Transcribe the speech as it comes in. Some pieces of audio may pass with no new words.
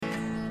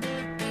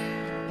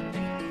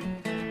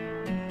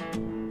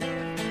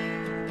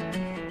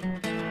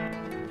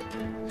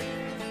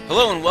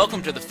Hello and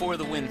welcome to the For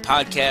the Win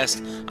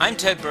podcast. I'm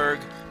Ted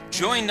Berg,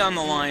 joined on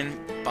the line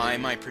by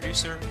my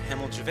producer,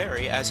 Hemel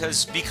Javeri, as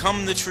has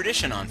become the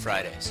tradition on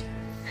Fridays.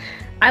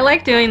 I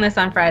like doing this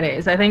on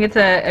Fridays. I think it's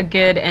a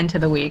good end to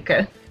the week.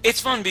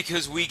 It's fun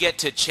because we get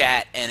to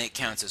chat and it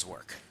counts as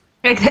work.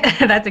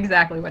 That's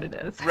exactly what it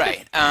is.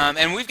 Right.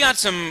 And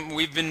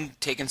we've been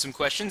taking some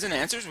questions and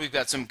answers. We've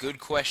got some good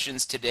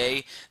questions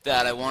today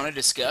that I want to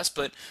discuss,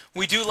 but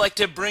we do like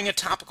to bring a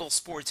topical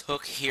sports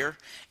hook here,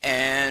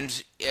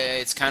 and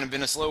it's kind of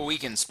been a slow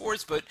week in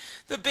sports, but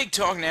the big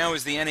talk now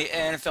is the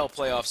NFL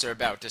playoffs are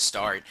about to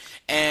start,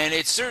 and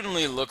it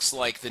certainly looks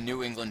like the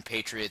New England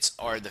Patriots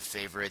are the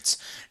favorites.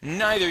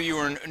 Neither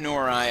you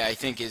nor I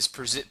think, is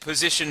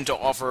positioned to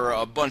offer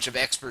a bunch of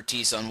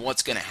expertise on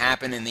what's going to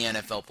happen in the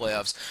NFL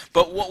playoffs.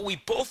 But what we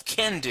both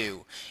can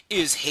do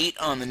is hate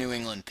on the New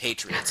England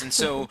Patriots. And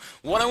so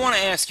what I want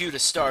to ask you to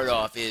start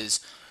off is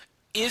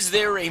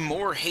there a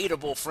more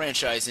hateable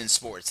franchise in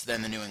sports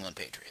than the New England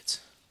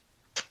Patriots?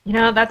 You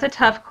know, that's a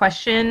tough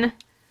question.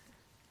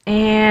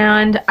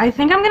 And I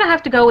think I'm going to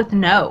have to go with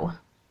no.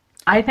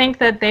 I think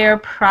that they're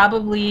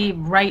probably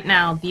right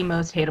now the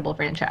most hateable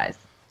franchise.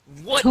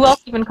 What? Who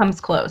else even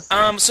comes close?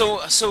 So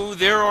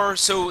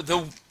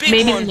the big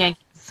Maybe one. the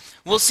Yankees.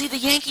 Well, see, the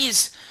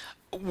Yankees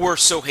were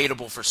so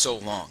hateable for so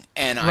long,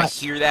 and I Right.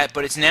 hear that,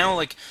 but it's now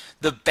like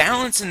the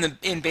balance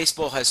in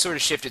baseball has sort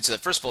of shifted. So that,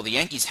 first of all, the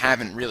Yankees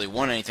haven't really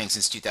won anything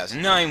since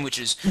 2009, which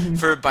is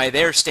for by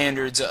their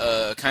standards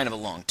kind of a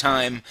long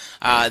time.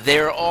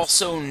 They're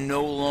also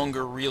no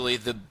longer really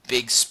the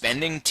big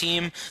spending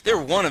team. They're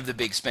one of the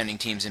big spending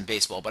teams in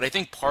baseball, but I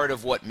think part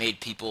of what made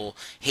people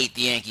hate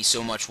the Yankees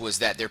so much was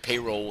that their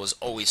payroll was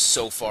always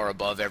so far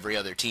above every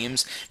other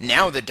team's.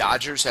 Now the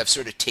Dodgers have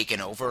sort of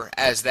taken over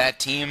as that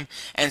team,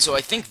 and so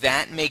I think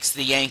that makes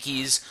the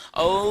Yankees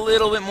a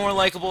little bit more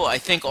likable. I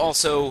think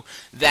also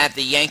that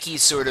the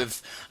Yankees sort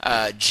of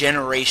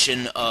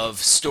generation of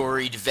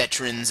storied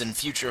veterans and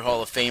future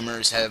Hall of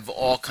Famers have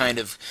all kind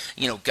of,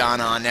 gone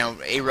on. Now,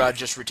 A-Rod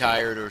just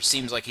retired, or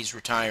seems like he's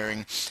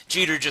retiring.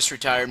 Jeter just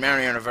retired.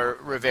 Mariano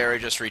Rivera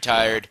just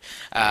retired,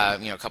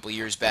 a couple of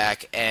years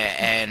back.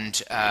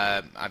 And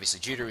obviously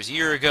Jeter was a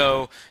year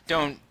ago.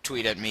 Don't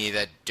tweet at me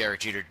that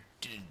Derek Jeter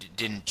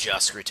didn't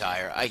just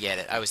retire. I get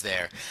it. I was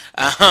there.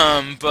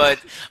 But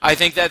I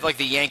think that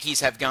the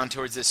Yankees have gone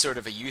towards this sort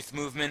of a youth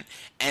movement,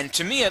 and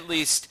to me at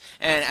least,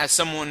 and as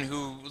someone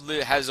who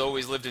has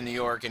always lived in New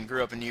York and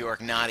grew up in New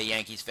York, not a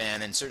Yankees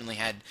fan, and certainly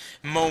had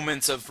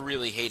moments of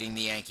really hating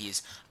the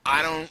Yankees,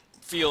 I don't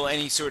feel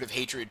any sort of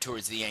hatred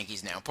towards the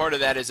Yankees now. Part of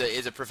that is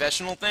a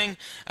professional thing.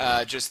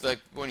 Just like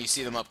when you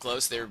see them up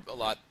close, they're a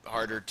lot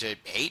harder to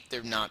hate.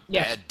 They're not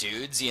bad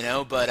dudes,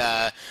 But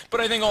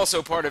I think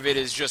also part of it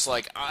is just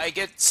I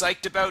get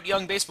psyched about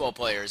young baseball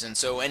players, and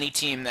so any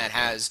team that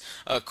has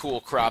a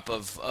cool crop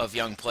of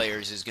young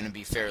players is going to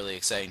be fairly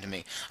exciting to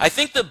me. I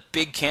think the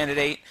big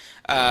candidate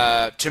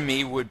to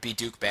me would be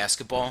Duke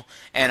basketball,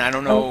 and I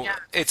don't know,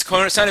 it's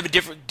kind of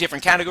a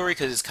different category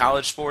because it's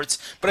college sports,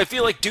 but I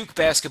feel like Duke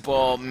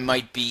basketball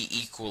might be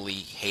equally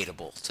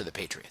hateable to the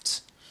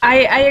Patriots.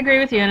 I agree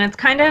with you, and it's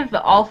kind of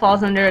all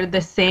falls under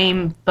the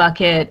same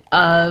bucket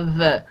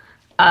of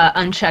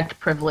unchecked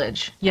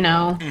privilege,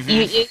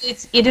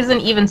 It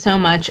isn't even so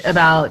much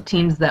about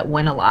teams that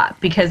win a lot,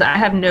 because I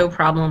have no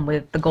problem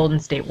with the Golden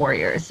State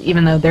Warriors,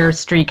 even though their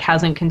streak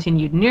hasn't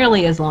continued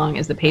nearly as long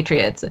as the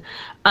Patriots.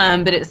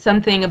 But it's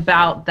something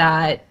about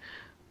that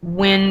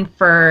win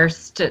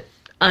first,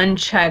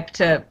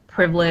 unchecked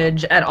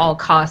privilege at all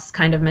costs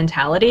kind of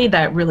mentality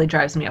that really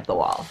drives me up the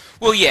wall.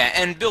 Well, yeah,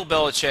 and Bill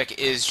Belichick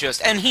is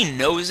just, and he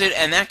knows it,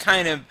 and that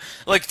kind of,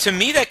 to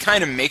me, that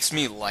kind of makes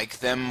me like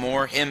them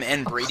more, him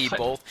and Brady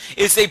both,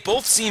 is they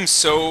both seem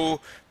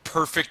so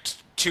perfect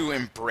to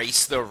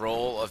embrace the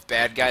role of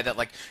bad guy that,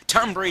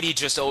 Tom Brady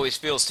just always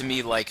feels to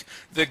me like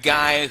the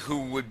guy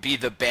who would be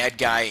the bad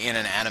guy in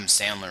an Adam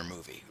Sandler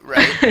movie,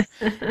 right?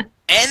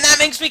 And that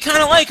makes me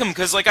kind of like him,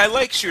 because I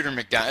like Shooter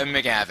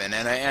McGavin,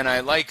 and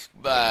I like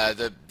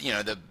the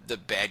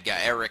bad guy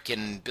Eric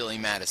and Billy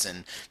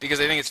Madison, because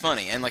I think it's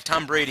funny. And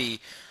Tom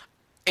Brady,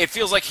 it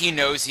feels like he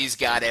knows he's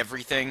got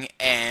everything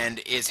and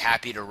is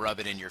happy to rub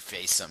it in your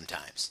face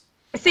sometimes.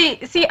 See,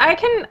 I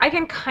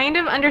can kind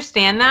of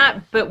understand that,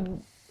 but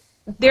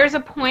there's a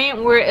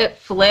point where it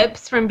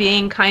flips from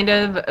being kind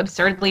of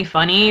absurdly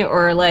funny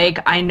or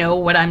I know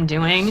what I'm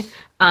doing.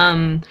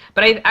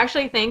 But I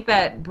actually think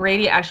that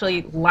Brady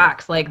actually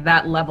lacks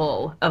that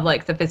level of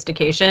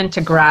sophistication to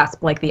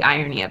grasp the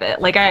irony of it.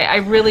 I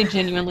really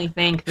genuinely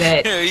think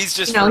that he's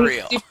just for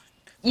real.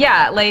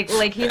 Yeah,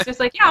 he's just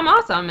yeah, I'm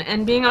awesome,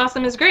 and being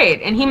awesome is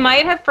great. And he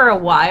might have for a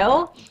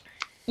while,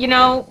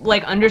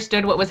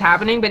 understood what was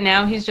happening, but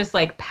now he's just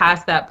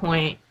past that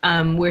point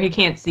where he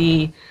can't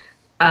see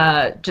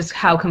just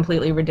how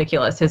completely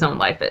ridiculous his own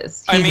life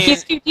is. I mean,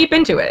 He's too deep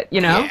into it,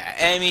 you know?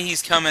 yeah, I mean,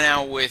 he's coming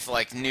out with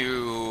like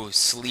new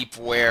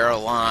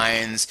sleepwear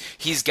lines.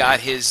 He's got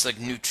his like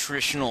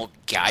nutritional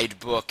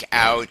guidebook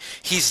out.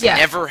 He's Yeah.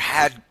 never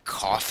had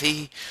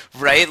coffee,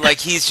 right? Like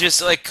he's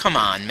just like, come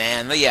on,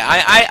 man. Yeah,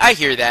 I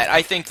hear that.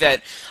 I think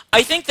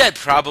that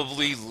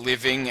probably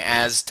living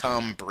as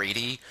Tom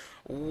Brady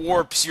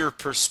warps your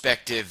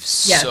perspective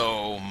Yes.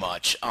 so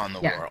much on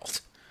the Yeah.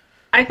 world.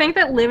 I think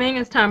that living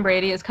as Tom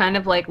Brady is kind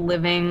of like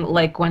living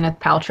like Gwyneth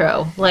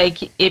Paltrow.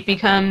 Like it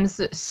becomes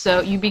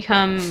so you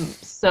become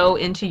so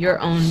into your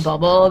own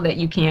bubble that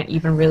you can't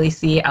even really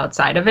see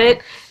outside of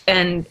it,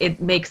 and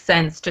it makes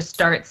sense to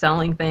start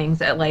selling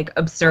things at like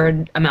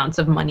absurd amounts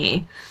of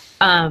money.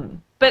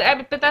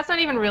 But that's not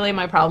even really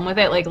my problem with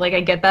it. Like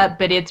I get that,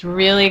 but it's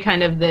really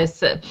kind of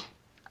this.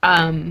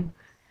 Um,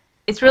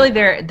 it's really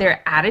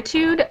their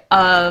attitude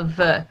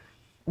of.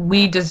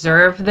 We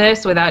deserve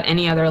this without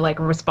any other like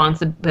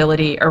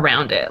responsibility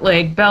around it.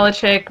 Like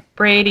Belichick,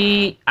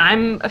 Brady,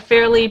 I'm a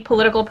fairly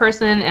political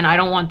person and I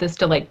don't want this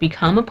to like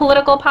become a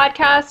political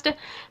podcast,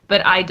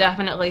 but I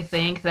definitely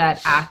think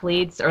that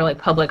athletes or like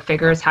public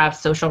figures have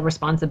social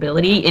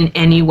responsibility in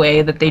any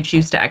way that they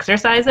choose to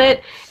exercise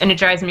it. And it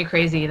drives me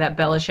crazy that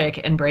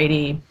Belichick and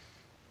Brady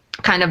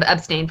kind of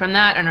abstain from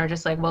that and are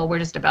just like, well, we're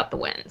just about the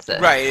wins.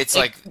 Right. It's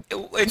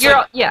You're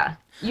like yeah,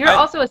 you're I,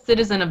 also a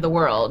citizen of the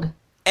world.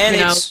 and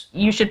You know, it's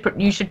you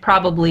should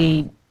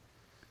probably,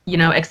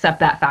 accept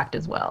that fact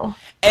as well.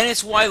 And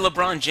it's why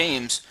LeBron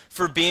James,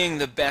 for being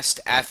the best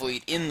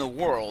athlete in the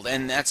world,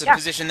 and that's a Yeah.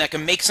 position that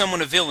can make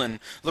someone a villain,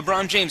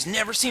 LeBron James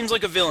never seems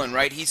like a villain,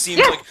 right? He seems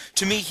Yeah. like,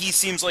 to me, he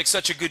seems like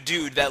such a good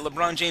dude that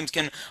LeBron James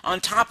can, on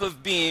top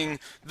of being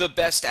the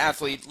best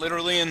athlete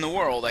literally in the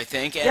world, I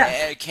think,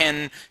 Yeah.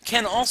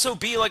 can also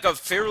be like a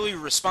fairly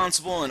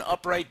responsible and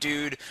upright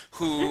dude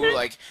who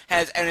like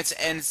has, and it's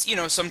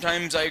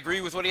sometimes I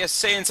agree with what he has to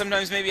say, and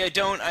sometimes maybe I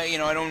don't. I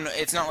don't.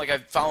 It's not like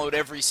I've followed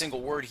every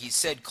single word he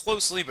said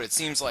closely, but it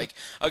seems like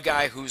a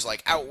guy who's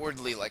like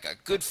outwardly like a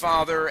good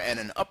father and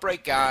an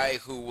upright guy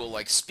who will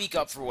like speak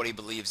up for what he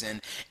believes in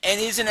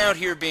and isn't out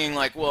here being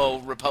like, well,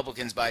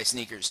 Republicans buy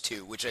sneakers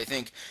too, which I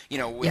think,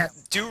 with Yes.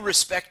 due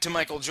respect to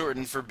Michael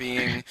Jordan for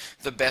being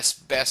the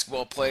best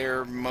basketball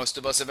player most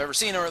of us have ever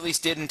seen, or at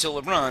least did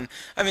until LeBron.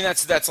 I mean,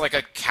 that's like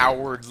a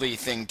cowardly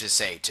thing to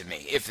say to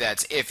me.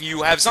 If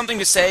you have something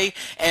to say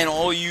and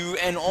all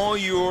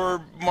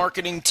your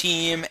marketing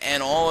team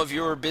and all of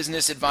your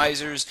business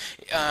advisors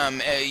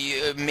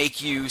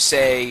make you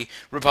say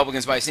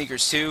Republicans buy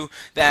sneakers too,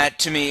 that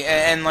to me,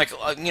 and like,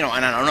 and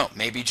I don't know,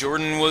 maybe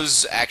Jordan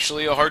was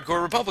actually a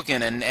hardcore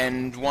Republican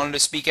and wanted to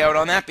speak out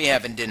on that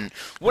behalf and didn't.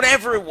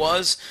 Whatever it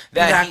was,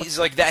 that Exactly. he's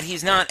like, that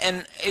he's not,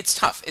 and it's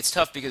tough. It's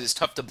tough because it's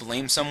tough to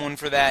blame someone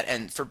for that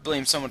and for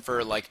blame someone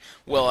for like,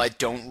 well, I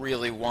don't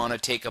really want to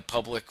take a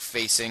public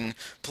facing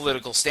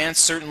political stance.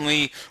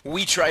 Certainly,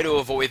 we try to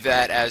avoid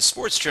that as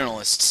sports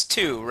journalists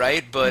too,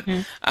 right? But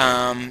Mhm.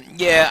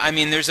 yeah, I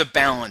mean, there's a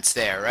balance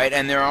there, right?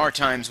 And there are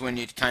times when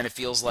it kind of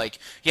feels like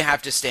you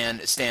have to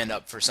stand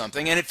up for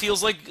something, and it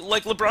feels like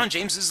LeBron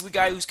James is the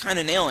guy who's kind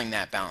of nailing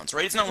that balance,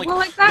 right? It's not like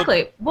Well,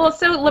 exactly. Well,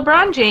 so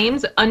LeBron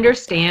James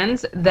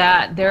understands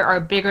that there are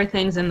bigger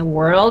things in the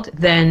world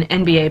than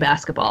NBA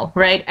basketball,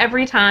 right?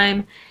 Every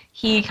time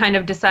he kind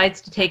of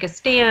decides to take a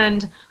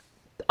stand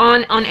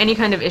on any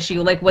kind of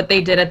issue, like what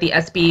they did at the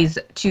ESPYs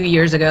 2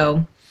 years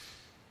ago,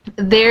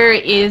 there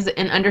is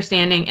an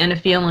understanding and a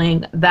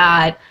feeling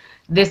that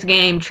this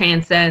game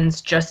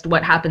transcends just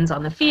what happens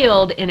on the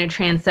field, and it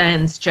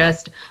transcends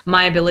just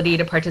my ability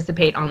to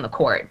participate on the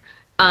court.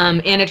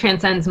 And it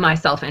transcends my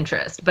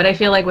self-interest. But I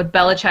feel like with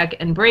Belichick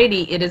and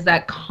Brady, it is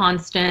that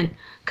constant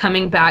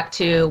coming back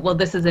to, well,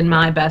 this is in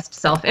my best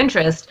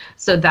self-interest,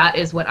 so that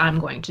is what I'm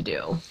going to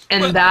do.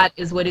 And Well, that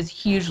is what is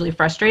hugely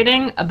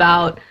frustrating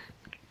about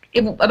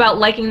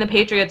liking the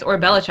Patriots or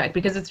Belichick,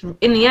 because it's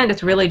in the end,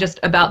 it's really just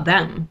about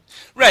them.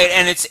 right,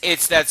 and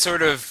it's that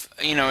sort of,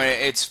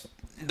 it's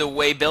the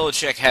way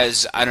Belichick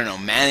has, I don't know,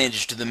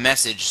 managed the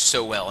message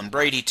so well, and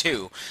Brady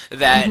too,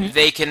 that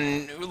they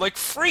can like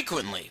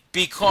frequently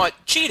be caught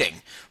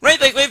cheating,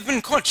 right? Like they've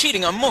been caught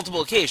cheating on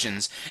multiple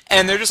occasions,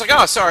 and they're just like,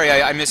 oh, sorry,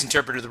 I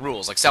misinterpreted the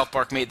rules. Like South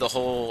Park made the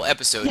whole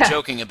episode Yeah.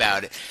 joking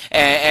about it,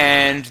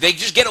 and they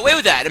just get away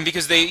with that, and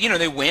because they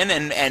win,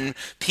 and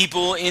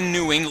people in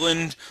New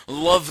England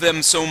love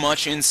them so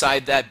much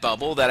inside that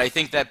bubble that I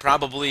think that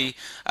probably,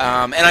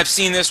 and I've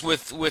seen this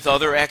with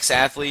other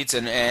ex-athletes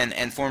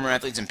and former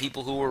athletes and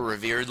people who were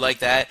revered like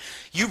that.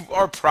 You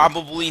are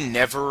probably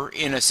never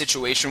in a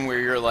situation where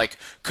you're like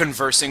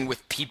conversing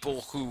with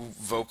people who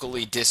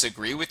vocally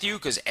disagree with you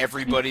because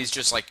everybody's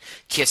just like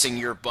kissing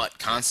your butt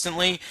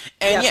constantly.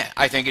 And Yep. yeah,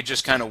 I think it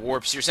just kind of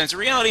warps your sense of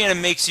reality and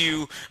it makes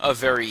you a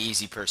very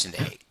easy person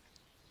to hate.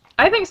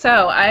 I think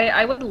so.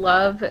 I would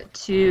love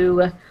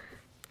to,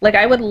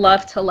 I would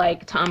love to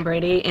like Tom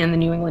Brady and the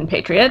New England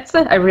Patriots.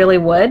 I really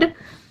would.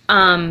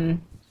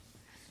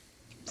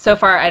 So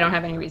far, I don't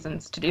have any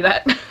reasons to do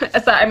that.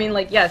 So, I mean,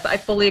 yes, I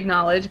fully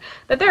acknowledge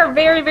that they're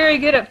very, very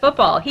good at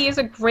football. He is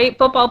a great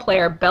football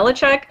player.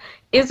 Belichick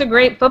is a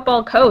great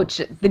football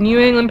coach. The New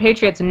England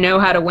Patriots know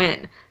how to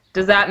win.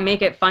 Does that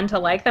make it fun to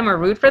like them or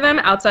root for them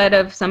outside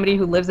of somebody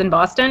who lives in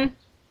Boston?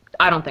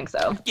 I don't think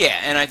so. Yeah,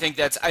 and I think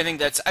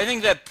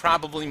that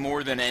probably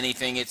more than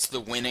anything, it's the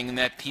winning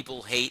that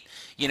people hate,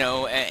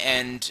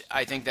 and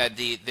I think that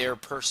their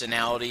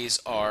personalities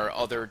are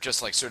other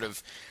just like sort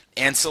of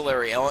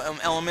ancillary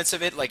elements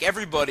of it. Like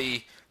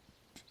everybody,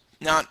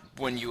 not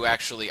when you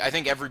actually, I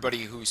think everybody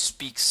who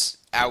speaks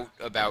out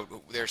about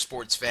their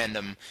sports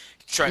fandom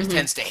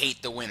tends to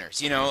hate the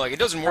winners. Like it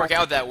doesn't work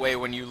out that way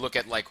when you look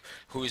at like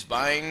who's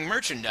buying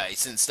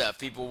merchandise and stuff.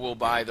 People will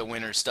buy the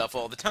winner stuff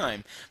all the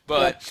time.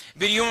 But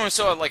you almost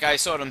saw it, like I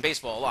saw it in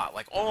baseball a lot.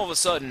 Like all of a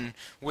sudden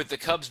with the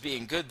Cubs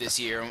being good this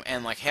year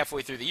and like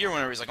halfway through the year when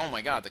everybody's like, "Oh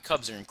my God, the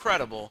Cubs are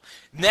incredible."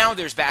 Now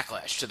there's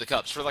backlash to the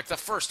Cubs for like the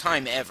first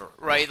time ever,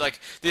 right? Like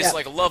this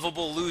like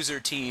lovable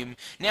loser team.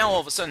 Now all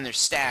of a sudden they're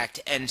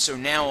stacked, and so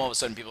now all of a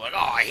sudden people are like,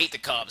 "Oh, I hate the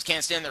Cubs.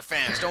 Can't stand their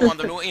fans. Don't want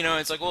them to,"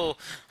 it's like, well,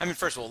 I mean,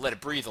 first of all, let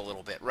it breathe a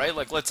little bit, right?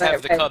 Like let's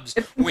have the Cubs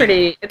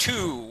win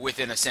two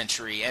within a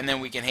century, and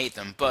then we can hate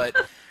them. But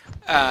but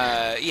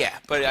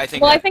I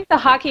think. Well, I think the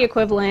hockey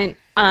equivalent,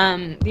 the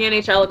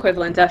NHL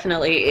equivalent,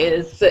 definitely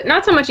is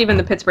not so much even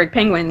the Pittsburgh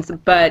Penguins,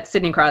 but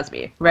Sidney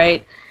Crosby,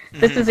 right?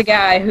 This is a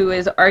guy who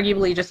is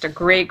arguably just a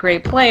great,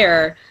 great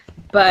player,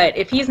 but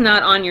if he's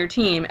not on your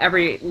team,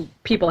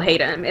 people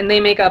hate him, and they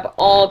make up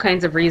all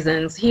kinds of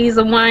reasons. He's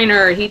a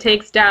whiner. He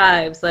takes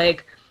dives,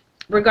 like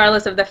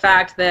regardless of the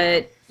fact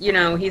that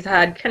he's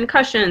had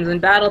concussions and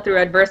battled through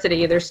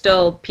adversity. There's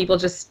still people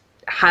just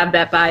have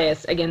that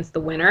bias against the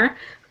winner.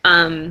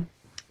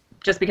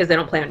 Just because they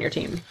don't play on your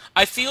team.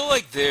 I feel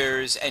like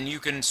there's, and you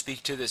can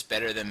speak to this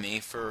better than me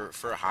for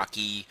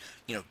hockey,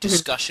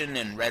 discussion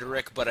and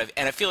rhetoric, but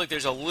I feel like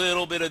there's a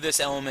little bit of this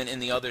element in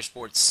the other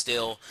sports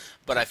still,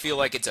 but I feel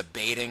like it's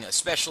abating,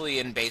 especially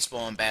in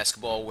baseball and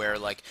basketball, where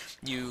like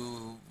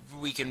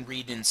we can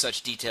read in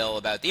such detail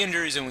about the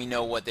injuries and we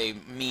know what they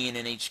mean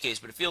in each case,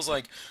 but it feels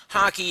like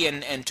hockey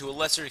and to a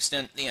lesser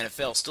extent the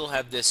NFL still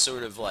have this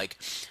sort of like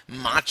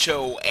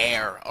macho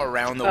air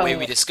around the way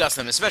we discuss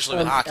them, especially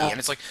with hockey. And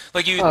it's like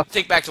you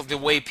think back to the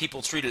way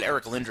people treated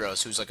Eric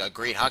Lindros, who's like a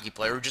great hockey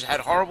player who just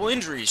had horrible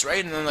injuries,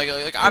 right? And then like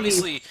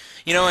obviously,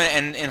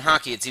 and in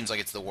hockey it seems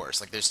like it's the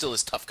worst. Like there's still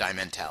this tough guy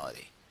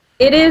mentality.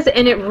 It is,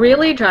 and it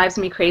really drives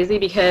me crazy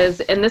because,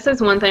 and this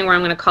is one thing where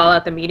I'm going to call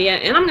out the media,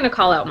 and I'm going to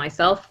call out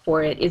myself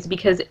for it, is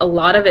because a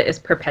lot of it is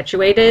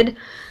perpetuated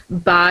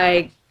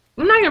by,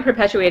 I'm not going to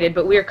perpetuate it,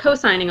 but we are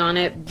co-signing on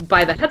it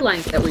by the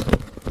headlines that we,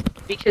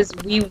 because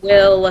we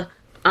will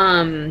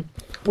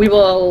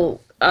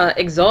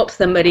exalt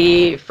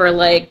somebody for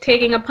like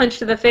taking a punch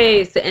to the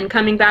face and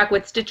coming back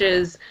with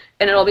stitches,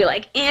 and it'll be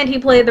like, and he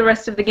played the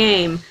rest of the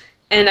game.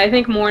 And I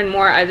think more and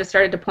more I've just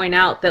started to point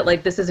out that,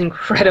 like, this is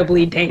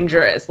incredibly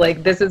dangerous.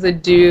 Like, this is a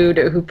dude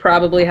who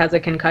probably has a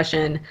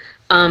concussion.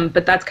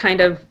 But that's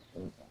kind of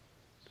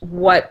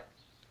what,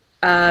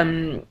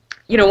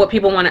 what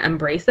people want to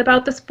embrace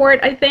about the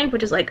sport, I think,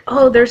 which is like,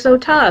 oh, they're so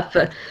tough.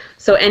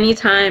 So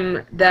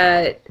anytime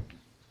a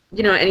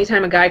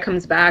guy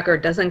comes back or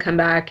doesn't come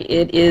back,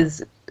 it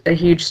is a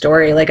huge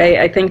story. Like,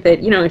 I think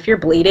that, if you're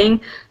bleeding,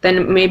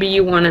 then maybe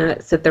you want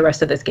to sit the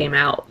rest of this game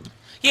out.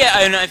 Yeah,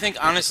 and I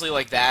think honestly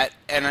like that,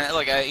 and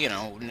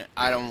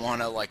I don't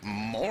want to like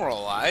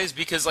moralize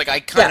because like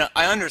I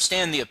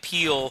understand the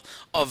appeal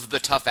of the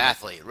tough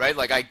athlete, right?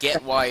 Like I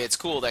get why it's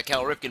cool that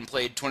Cal Ripken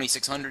played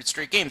 2,600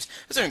 straight games.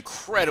 That's an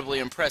incredibly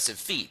impressive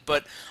feat,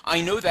 but I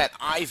know that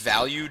I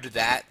valued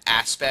that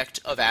aspect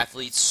of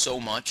athletes so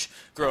much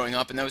growing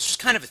up, and that was just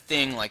kind of a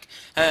thing, like,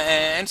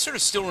 and sort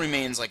of still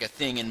remains like a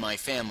thing in my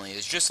family.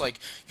 Is just like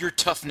your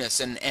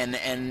toughness,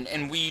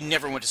 and we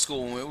never went to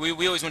school.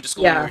 We always went to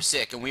school when we were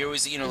sick, and we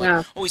always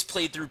always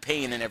played through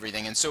pain and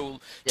everything. And so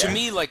to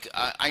me, like,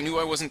 I knew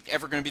I wasn't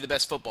ever going to be the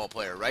best football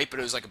player, right? But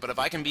it was like, but if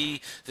I can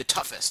be the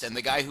toughest and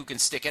the guy who can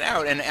stick it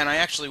out, and I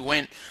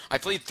actually I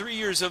played 3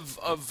 years of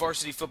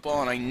varsity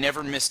football, and I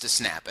never missed a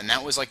snap, and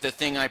that was like the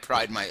thing I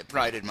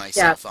prided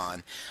myself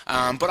on.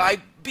 But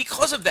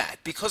because of that,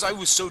 because I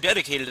was so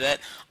dedicated to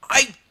that,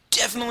 I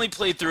definitely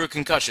played through a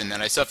concussion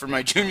that I suffered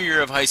my junior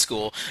year of high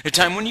school, a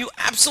time when you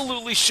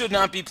absolutely should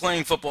not be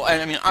playing football.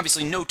 I mean,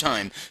 obviously no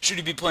time should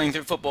you be playing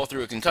football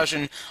through a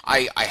concussion.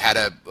 I had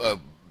a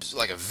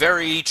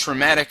very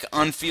traumatic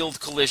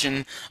on-field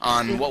collision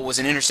on what was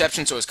an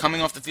interception, so I was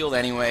coming off the field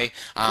anyway.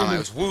 I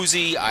was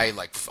woozy, I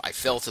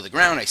fell to the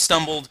ground, I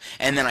stumbled,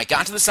 and then I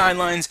got to the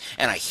sidelines,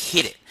 and I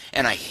hit it.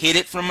 And I hid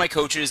it from my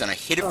coaches, and I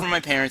hid it from my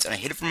parents, and I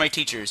hid it from my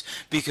teachers,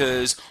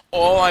 because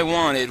all I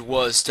wanted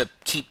was to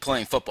keep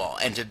playing football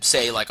and to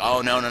say, like,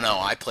 oh, no,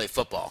 I play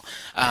football.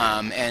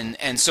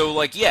 And so,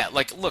 like,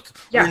 look,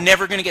 we're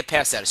never going to get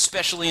past that,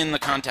 especially in the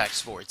contact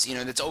sports.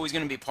 That's always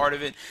going to be part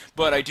of it.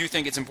 But I do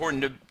think it's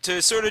important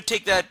to sort of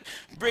take that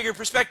bigger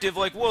perspective,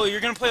 like, well,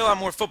 you're going to play a lot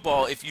more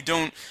football if you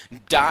don't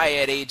die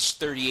at age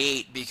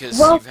 38 because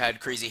you've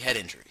had crazy head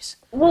injuries.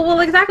 Well,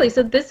 exactly.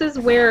 So this is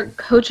where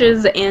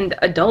coaches and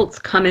adults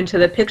come into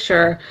the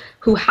picture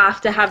who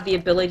have to have the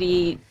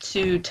ability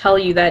to tell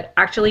you that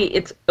actually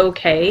it's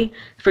okay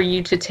for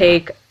you to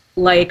take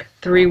like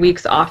 3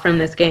 weeks off from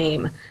this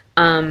game.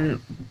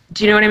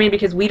 Do you know what I mean?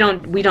 Because we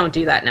don't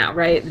do that now,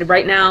 right?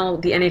 Right now,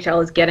 the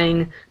NHL is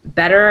getting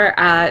better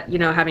at,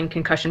 having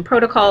concussion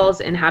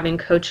protocols and having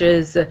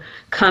coaches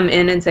come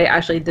in and say,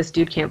 actually, this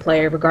dude can't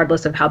play,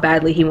 regardless of how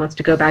badly he wants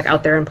to go back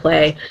out there and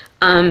play.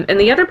 And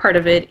the other part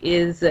of it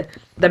is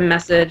the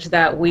message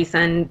that we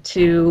send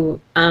to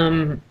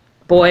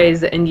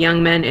boys and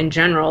young men in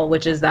general,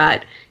 which is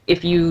that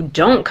if you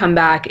don't come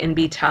back and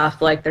be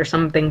tough, like there's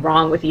something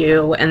wrong with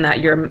you, and that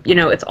you're,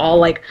 it's all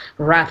like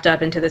wrapped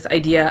up into this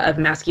idea of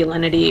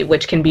masculinity,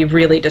 which can be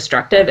really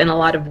destructive in a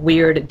lot of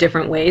weird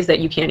different ways that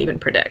you can't even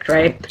predict,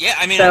 right? Yeah,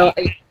 I mean, so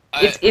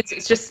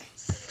it's just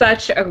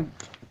such a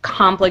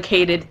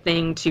complicated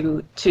thing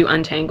to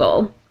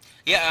untangle.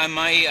 Yeah,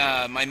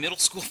 my middle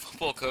school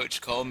football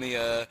coach called me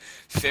a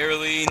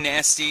fairly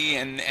nasty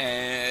and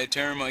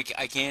term I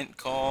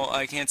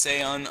can't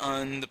say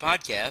on the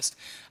podcast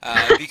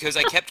because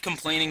I kept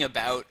complaining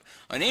about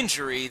an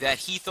injury that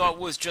he thought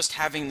was just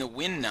having the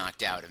wind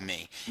knocked out of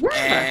me. Yeah.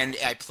 And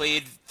I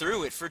played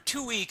through it for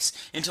 2 weeks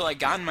until I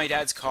got in my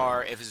dad's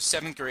car. It was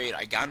 7th grade.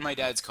 I got in my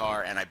dad's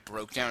car and I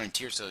broke down in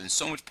tears. So I was in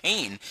so much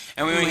pain.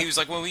 And he was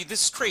like, well,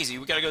 this is crazy.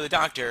 We got to go to the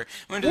doctor.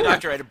 I went to the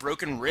doctor. I had a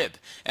broken rib.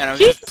 And I was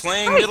just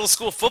playing middle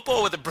school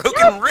football with a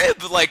broken rib,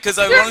 because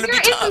I wanted to be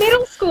tough. In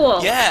middle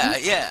school.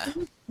 Yeah.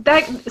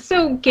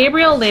 So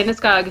Gabriel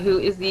Landeskog, who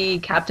is the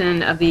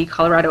captain of the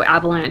Colorado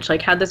Avalanche,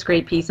 had this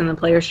great piece in the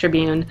Players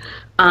Tribune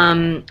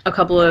a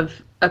couple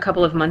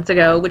of months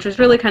ago, which was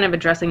really kind of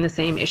addressing the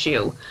same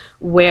issue,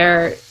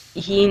 where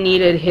he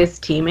needed his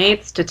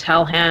teammates to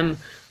tell him,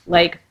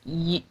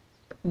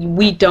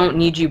 we don't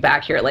need you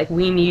back here.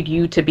 We need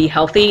you to be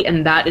healthy,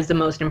 and that is the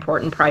most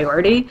important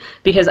priority,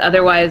 because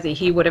otherwise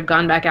he would have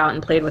gone back out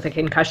and played with a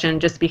concussion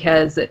just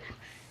because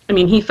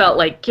he felt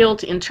like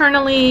guilt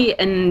internally,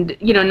 and,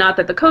 not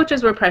that the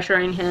coaches were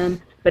pressuring him,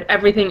 but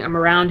everything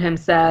around him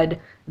said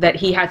that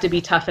he had to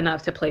be tough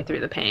enough to play through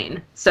the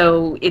pain.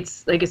 So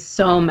it's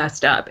so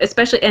messed up,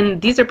 especially,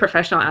 and these are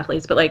professional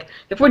athletes, but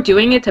if we're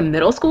doing it to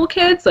middle school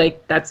kids,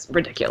 that's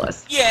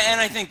ridiculous. Yeah,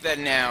 and I think that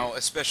now,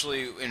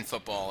 especially in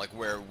football,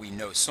 where we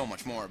know so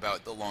much more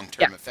about the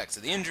long-term effects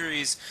of the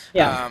injuries,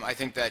 I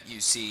think that you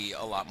see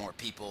a lot more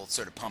people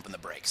sort of pumping the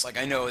brakes.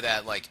 I know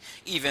that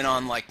even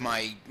on my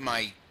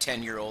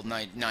 10-year-old,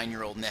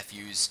 9-year-old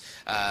nephew's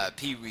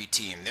pee-wee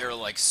team, they're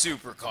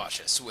super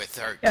cautious with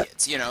our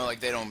kids. They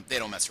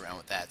don't mess around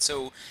with that.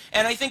 So,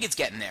 and I think it's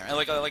getting there.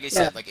 Like I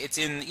said, it's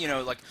in,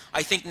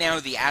 I think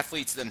now the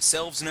athletes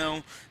themselves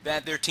know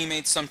that their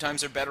teammates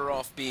sometimes are better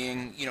off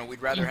being,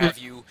 we'd rather have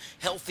you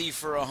healthy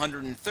for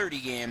 130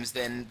 games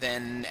than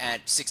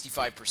at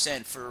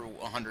 65% for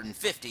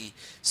 150.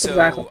 So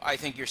exactly. I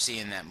think you're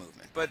seeing that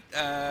movement. But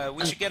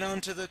we should get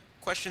on to the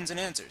questions and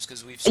answers,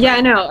 because we've started. Yeah,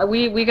 I know.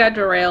 We got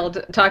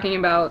derailed talking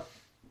about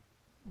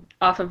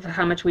off of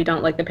how much we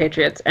don't like the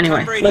Patriots. Anyway,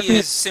 Tom Brady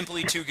is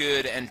simply too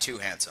good and too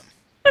handsome.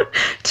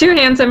 Too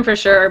handsome for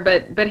sure,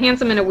 but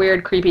handsome in a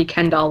weird, creepy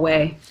Ken doll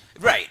way.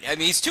 Right.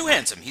 He's too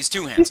handsome. He's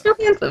too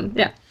handsome.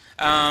 Yeah.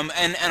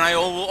 And I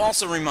will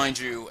also remind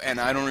you, and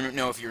I don't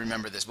know if you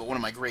remember this, but one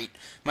of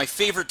my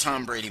favorite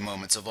Tom Brady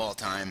moments of all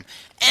time,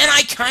 and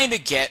I kind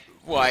of get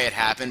why it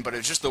happened, but it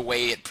was just the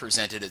way it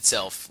presented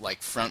itself,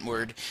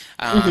 frontward.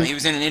 He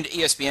was in an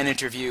ESPN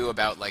interview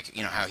about,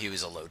 how he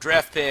was a low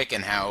draft pick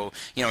and how,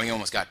 he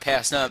almost got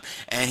passed up,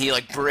 and he,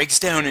 breaks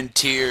down in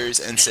tears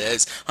and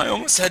says, I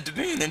almost had to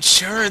be an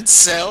insurance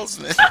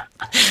salesman.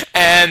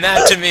 And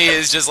that, to me,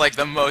 is just,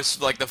 the most,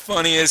 the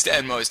funniest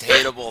and most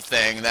hateable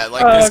thing, that,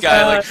 this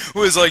guy,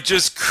 was,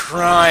 just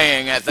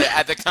crying at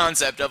the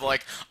concept of,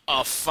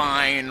 a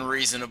fine,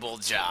 reasonable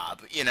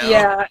job,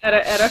 Yeah,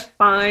 at a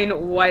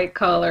fine,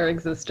 white-collar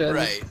existence.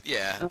 Right,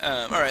 yeah.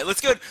 All right,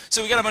 let's go.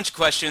 So we got a bunch of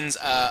questions.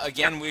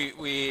 Again,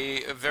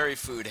 we are very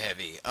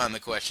food-heavy on the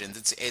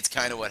questions. It's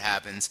kind of what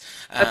happens.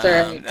 That's all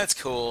right. That's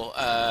cool.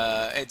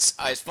 It's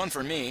fun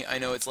for me. I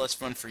know it's less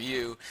fun for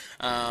you.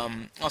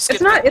 I'll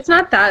skip It's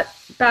not that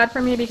bad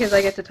for me because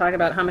I get to talk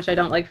about how much I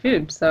don't like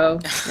food, so,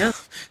 yeah.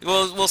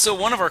 Well, so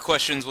one of our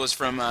questions was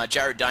from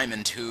Jared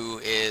Diamond, who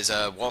is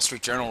a Wall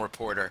Street Journal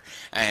reporter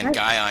and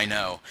guy I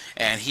know,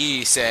 and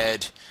he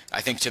said,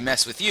 I think to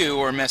mess with you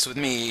or mess with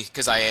me,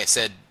 because I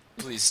said,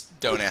 please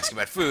don't ask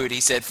about food.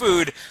 He said,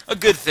 food, a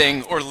good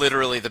thing, or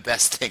literally the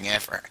best thing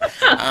ever.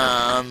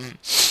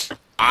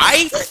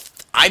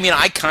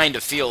 I kind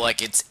of feel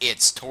like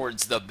it's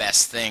towards the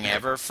best thing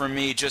ever for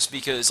me, just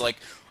because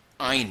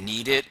I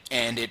need it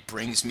and it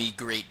brings me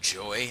great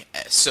joy.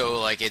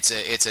 So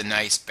it's a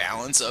nice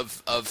balance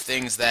of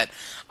things that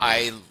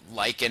I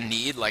like and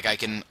need. I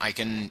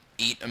can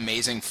eat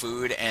amazing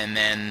food, and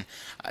then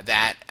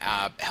that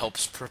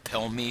helps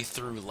propel me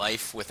through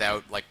life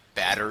without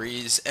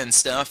batteries and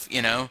stuff,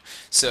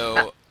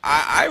 So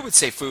I would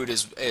say food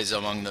is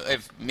among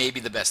maybe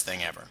the best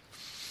thing ever.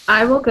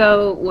 I will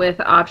go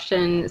with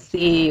option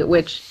C,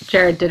 which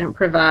Jared didn't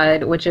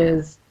provide, which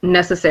is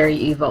necessary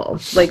evil.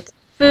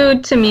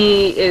 Food to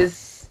me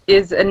is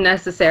a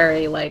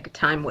necessary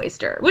time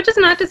waster, which is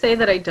not to say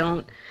that I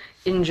don't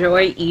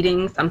enjoy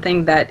eating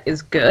something that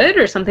is good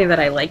or something that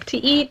I like to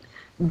eat.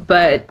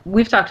 but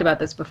we've talked about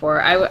this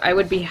before. I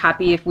would be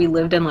happy if we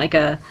lived in like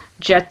a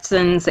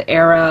Jetsons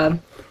era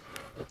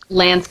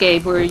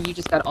landscape where you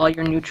just got all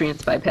your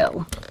nutrients by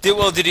pill.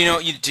 Did you know?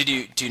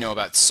 Do you know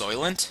about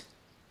Soylent?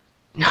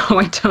 No,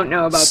 I don't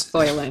know about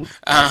Soylent.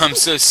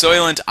 So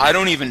Soylent, I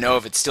don't even know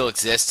if it still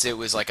exists. It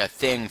was like a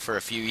thing for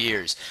a few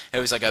years. It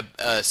was like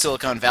a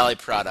Silicon Valley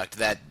product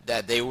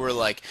that they were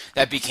like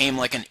that became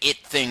like an it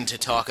thing to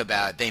talk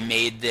about. They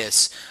made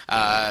this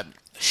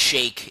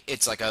shake.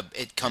 It's like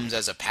it comes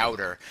as a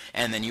powder,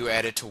 and then you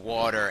add it to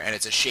water, and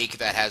it's a shake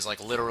that has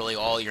like literally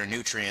all your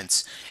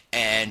nutrients,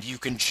 and you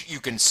can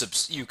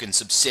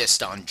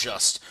subsist on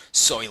just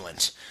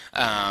Soylent.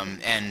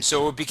 And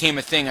so it became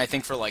a thing, I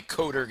think, for like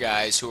coder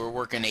guys who are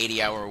working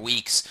 80-hour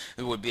weeks,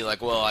 who would be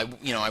like, well,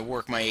 I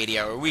work my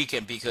 80-hour week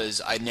and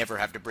because I never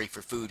have to break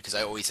for food because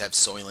I always have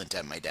Soylent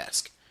at my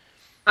desk.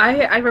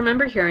 I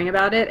remember hearing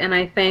about it, and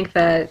I think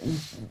that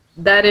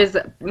that is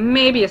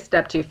maybe a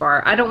step too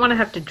far. I don't want to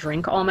have to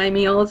drink all my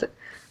meals,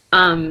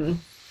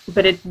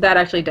 but that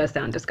actually does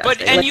sound But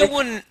disgusting. and Like, you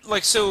wouldn't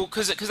like so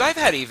because I've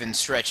had even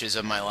stretches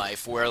of my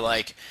life where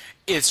like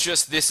it's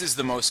just this is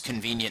the most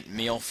convenient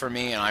meal for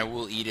me and I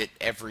will eat it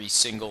every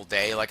single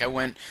day. Like I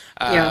went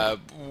yeah.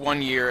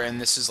 one year and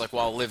this is like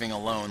while living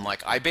alone.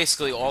 Like I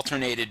basically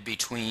alternated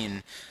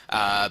between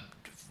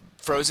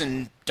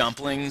frozen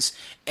dumplings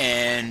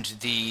and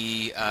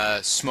the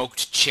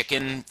smoked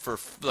chicken for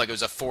like it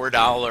was a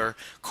 $4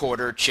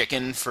 quarter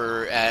chicken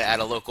for at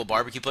a local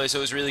barbecue place. It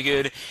was really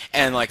good,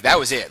 and like that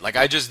was it. Like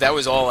that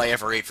was all I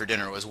ever ate for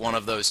dinner was one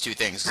of those two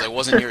things because I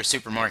wasn't near a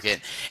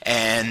supermarket,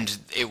 and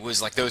it was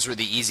like those were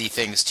the easy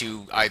things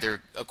to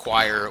either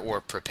acquire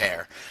or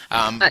prepare.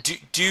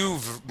 Do you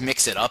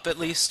mix it up at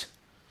least?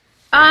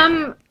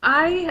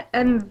 I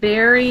am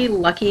very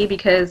lucky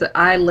because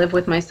I live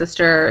with my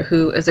sister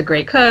who is a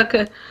great cook,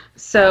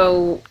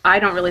 so I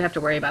don't really have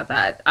to worry about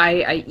that.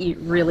 I eat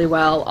really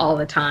well all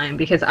the time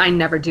because I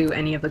never do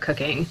any of the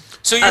cooking.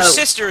 So your Oh,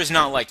 sister is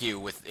not like you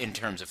with in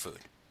terms of food.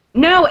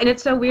 no, and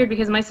it's so weird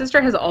because my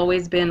sister has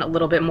always been a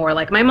little bit more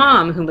like my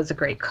mom, who was a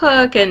great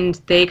cook, and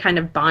they kind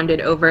of bonded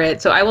over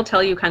it. So I will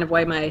tell you kind of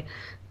why my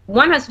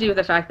one has to do with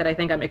the fact that I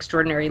think I'm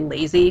extraordinarily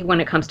lazy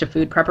when it comes to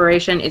food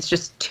preparation. It's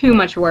just too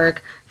much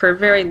work for a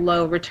very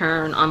low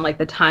return on like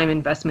the time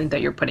investment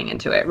that you're putting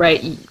into it,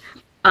 right?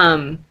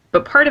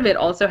 But part of it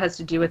also has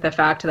to do with the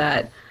fact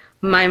that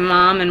my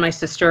mom and my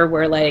sister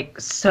were like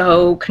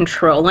so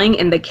controlling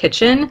in the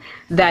kitchen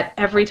that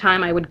every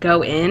time I would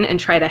go in and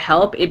try to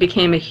help, it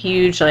became a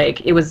huge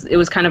like it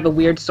was kind of a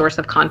weird source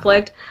of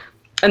conflict.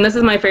 And this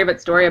is my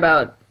favorite story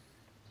about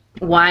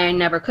why I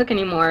never cook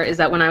anymore is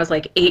that when I was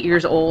like 8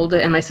 years old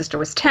and my sister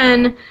was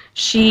 10,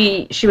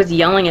 she was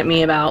yelling at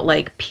me about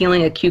like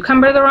peeling a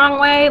cucumber the wrong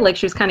way. Like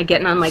she was kind of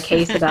getting on my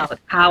case about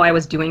how I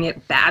was doing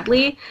it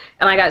badly.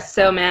 And I got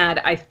so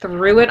mad, I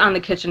threw it on the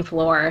kitchen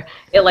floor.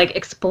 It like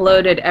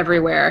exploded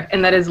everywhere.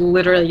 And that is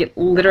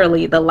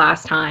literally the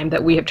last time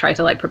that we have tried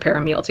to like prepare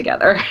a meal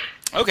together.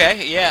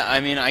 Okay, yeah. I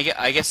mean,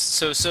 I guess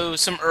so. So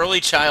some early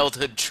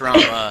childhood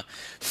trauma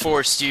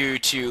forced you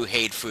to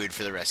hate food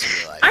for the rest of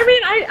your I life.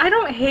 mean, I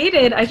don't hate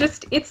it.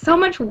 It's so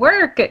much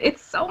work.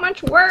 It's so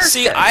much work.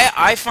 See,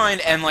 I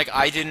find, and like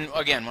I didn't,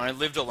 again, when I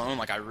lived alone,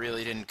 like I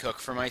really didn't cook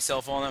for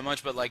myself all that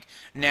much, but like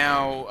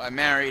now I'm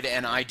married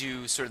and I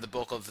do sort of the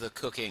bulk of the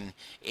cooking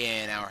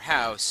in our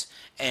house,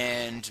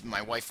 and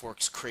my wife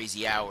works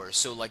crazy hours.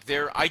 So like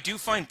I do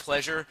find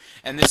pleasure,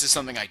 and this is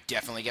something I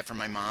definitely get from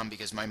my mom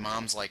because my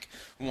mom's like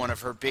one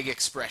of her big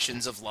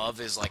expressions of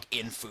love is like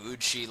in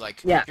food. She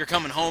like, Yeah. you're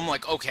coming home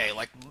like, okay,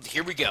 like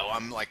here we go.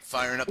 I'm like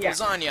firing up Yeah.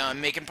 lasagna. I'm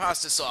making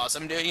pasta sauce.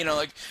 I'm doing,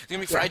 like there's gonna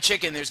be Yeah. fried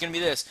chicken. There's gonna be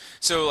this.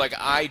 So like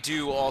I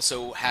do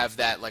also have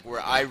that like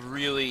where I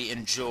really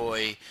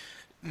enjoy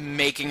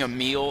making a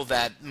meal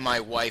that my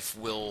wife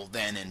will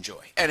then enjoy.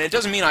 And it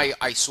doesn't mean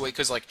I sway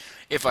because like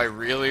if I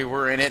really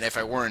were in it, if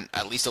I weren't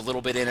at least a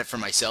little bit in it for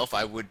myself,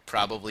 I would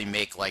probably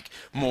make like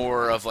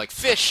more of like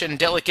fish and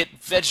delicate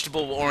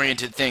vegetable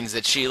oriented things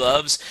that she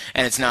loves,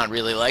 and it's not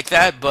really like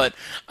that, but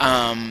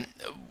No,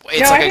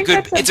 it's like I think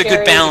that's a it's a good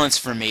very balance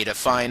for me to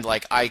find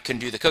like I can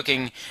do the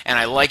cooking and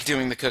I like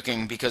doing the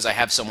cooking because I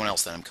have someone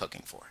else that I'm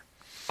cooking for.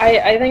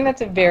 I think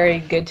that's a very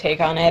good take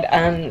on it.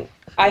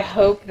 I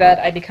hope that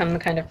I become the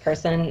kind of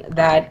person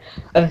that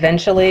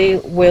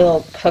eventually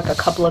will cook a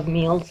couple of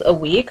meals a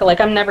week.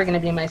 Like, I'm never going to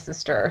be my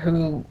sister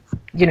who,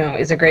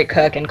 is a great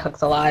cook and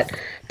cooks a lot.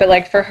 But,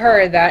 like, for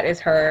her, that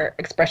is her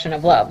expression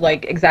of love.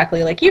 Like,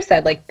 exactly like you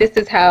said, like, this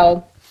is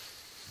how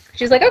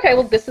she's like, okay,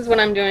 well, this is what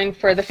I'm doing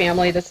for the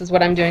family. This is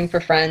what I'm doing for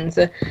friends.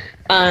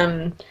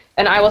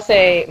 And I will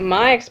say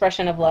my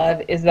expression of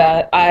love is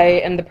that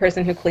I am the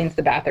person who cleans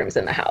the bathrooms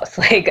in the house.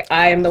 Like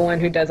I am the one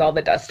who does all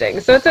the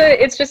dusting. So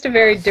it's just a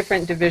very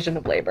different division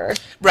of labor.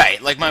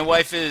 Right, like my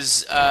wife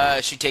is,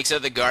 she takes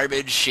out the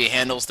garbage, she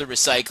handles the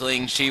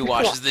recycling, she Yeah.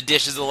 washes the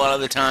dishes a lot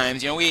of the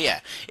times.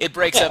 It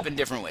breaks Yeah. up in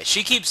different ways.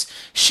 She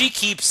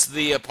keeps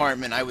the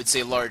apartment, I would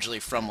say, largely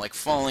from like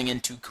falling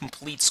into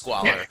complete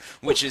squalor,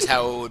 which is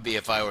how it would be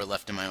if I were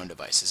left to my own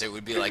devices. It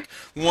would be like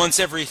once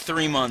every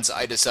 3 months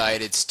I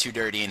decide it's too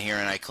dirty in here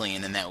and I clean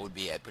clean, and that would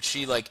be it. But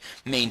she like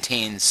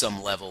maintains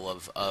some level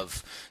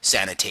of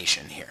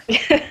sanitation here.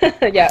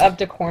 Yeah, of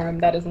decorum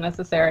that is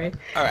necessary.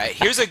 All right,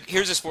 here's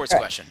a sports All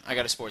right. question. I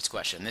got a sports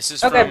question. This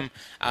is Okay. from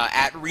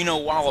at Reno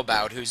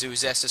Wallabout,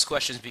 who's asked us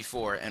questions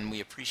before, and we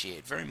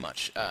appreciate very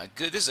much.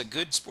 Good. This is a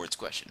good sports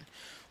question.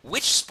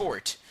 Which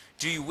sport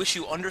do you wish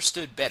you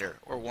understood better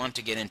or want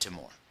to get into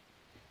more?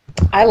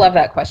 I love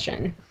that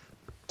question.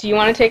 Do you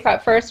want to take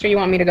that first, or you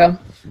want me to go?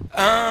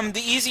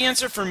 The easy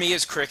answer for me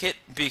is cricket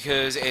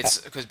because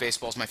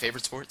baseball's my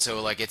favorite sport.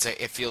 So like it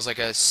feels like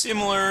a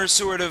similar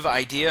sort of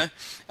idea,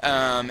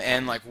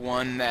 and like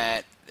one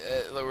that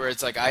where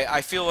it's like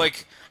I feel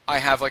like I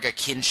have like a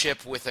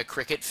kinship with a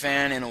cricket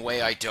fan in a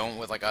way I don't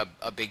with like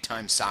a big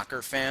time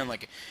soccer fan.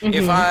 Like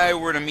if Hmm. I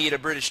were to meet a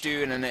British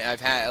dude and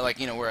I've had like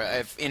where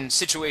I've in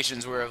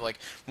situations where I've like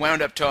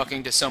wound up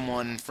talking to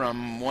someone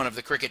from one of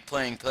the cricket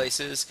playing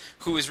places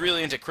who is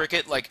really into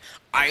cricket, like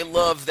I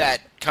love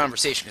that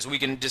conversation because we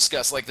can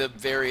discuss like the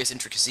various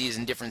intricacies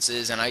and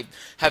differences, and I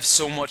have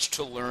so much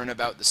to learn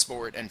about the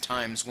sport and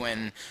times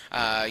when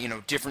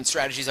different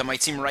strategies that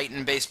might seem right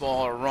in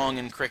baseball or wrong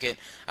in cricket.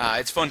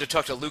 It's fun to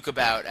talk to Luke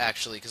about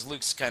actually because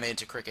Luke's kind of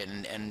into cricket,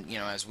 and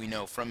as we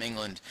know from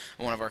England,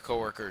 one of our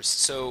coworkers.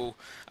 So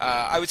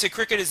I would say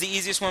cricket is the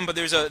easiest one, but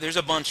there's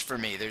a bunch for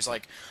me. There's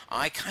like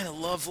I kind of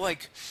love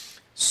like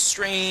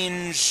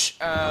strange,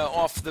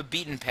 off the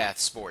beaten path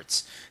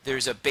sports.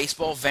 There's a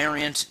baseball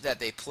variant that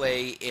they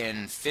play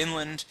in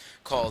Finland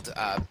called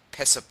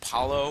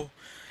Pesapallo,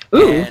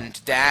 Ooh. and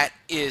that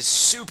is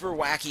super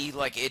wacky.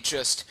 Like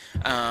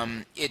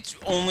it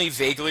only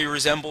vaguely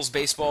resembles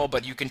baseball,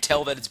 but you can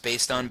tell that it's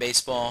based on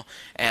baseball,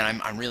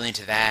 and I'm really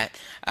into that.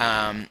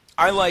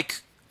 I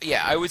like,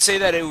 yeah, I would say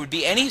that it would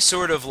be any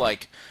sort of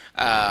like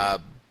uh,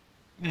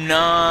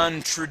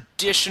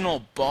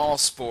 non-traditional ball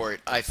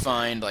sport I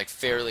find like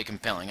fairly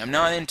compelling. I'm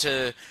not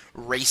into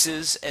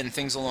races and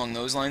things along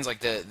those lines, like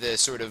the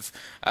sort of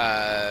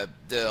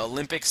the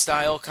Olympic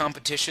style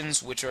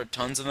competitions, which are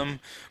tons of them.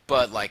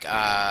 But like,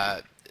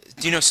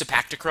 do you know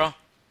Sepak Takraw?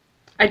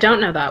 I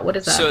don't know that. What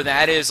is that? So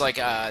that is like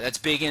that's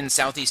big in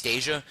Southeast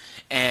Asia,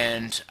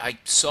 and I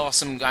saw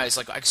some guys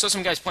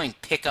playing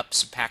pickup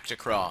Sepak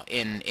Takraw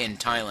in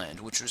Thailand,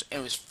 which was it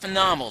was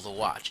phenomenal to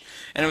watch,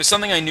 and it was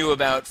something I knew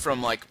about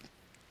from like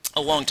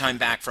a long time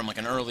back from like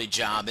an early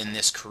job in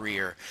this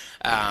career.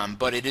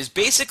 But it is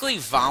basically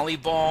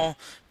volleyball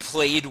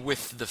played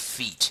with the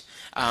feet.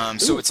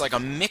 So Ooh. it's like a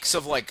mix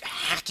of like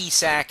hacky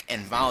sack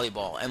and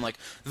volleyball, and like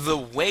the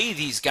way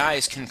these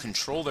guys can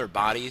control their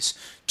bodies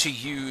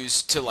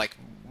to like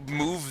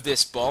move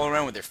this ball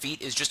around with their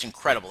feet is just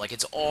incredible. Like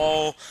it's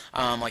all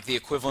like the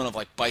equivalent of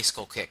like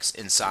bicycle kicks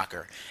in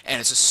soccer, and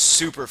it's a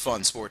super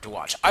fun sport to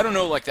watch. I don't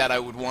know like that I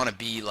would want to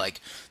be like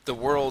the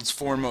world's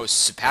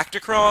foremost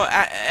Sepactacraw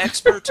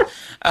expert.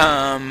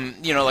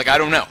 Like I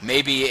don't know.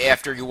 Maybe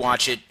after you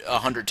watch it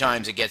 100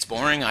 times, it gets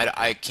boring.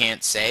 I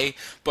can't say,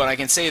 but I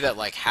can say that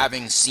like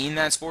having seen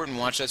that sport and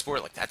watched that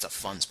sport, like that's a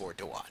fun sport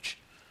to watch.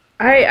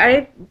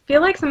 I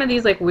feel like some of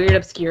these like weird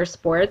obscure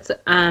sports,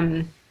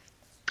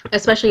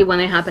 especially when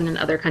they happen in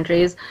other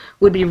countries,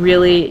 would be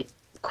really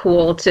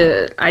cool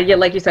to. I get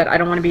like you said, I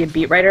don't want to be a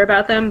beat writer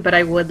about them, but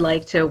I would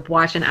like to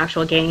watch an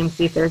actual game,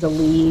 see if there's a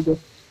league,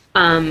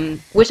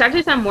 which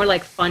actually sound more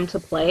like fun to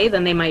play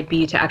than they might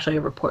be to actually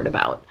report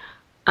about.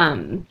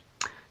 Um,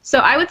 so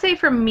I would say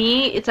for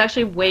me, it's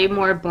actually way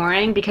more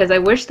boring because I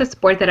wish the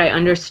sport that I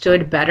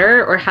understood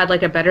better or had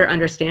like a better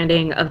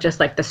understanding of just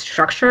like the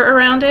structure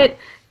around it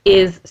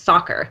is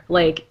soccer.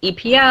 Like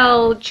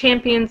EPL,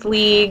 Champions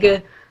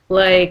League,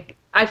 like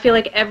I feel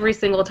like every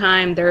single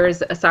time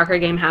there's a soccer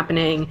game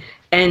happening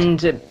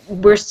and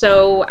we're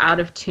so out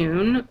of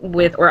tune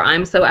with, or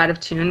I'm so out of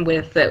tune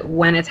with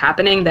when it's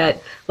happening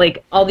that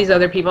like all these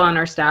other people on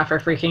our staff are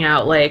freaking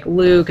out, like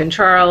Luke and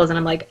Charles, and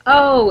I'm like,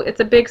 oh, it's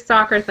a big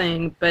soccer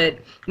thing, but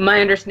my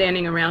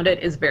understanding around it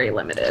is very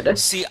limited.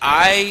 See,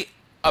 I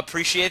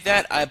appreciate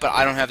that, but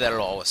I don't have that at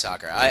all with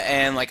soccer.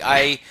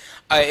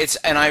 It's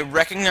and I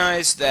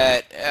recognize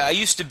that I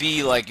used to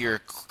be like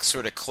your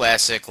sort of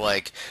classic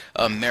like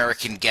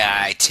American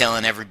guy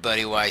telling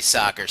everybody why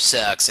soccer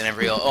sucks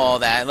and all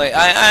that. Like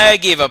I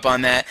gave up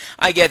on that.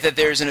 I get that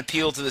there's an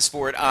appeal to the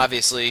sport.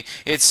 Obviously,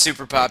 it's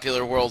super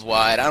popular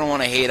worldwide. I don't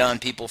want to hate on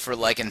people for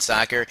liking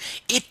soccer.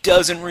 It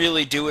doesn't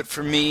really do it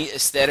for me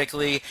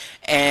aesthetically,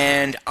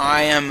 and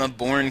I am a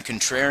born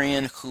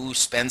contrarian who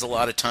spends a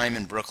lot of time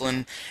in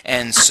Brooklyn,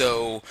 and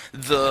so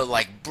the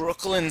like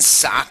Brooklyn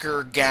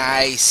soccer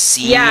guy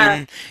Yeah,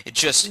 scene, it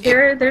just it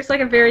there's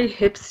like a very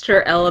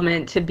hipster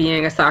element to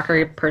being a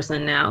soccer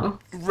person now.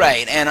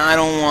 right, and I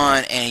don't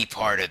want any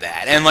part of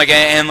that. And like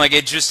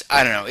it just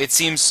I don't know. It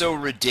seems so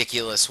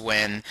ridiculous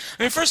when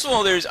I mean, first of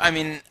all, I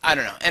mean, I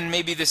don't know, and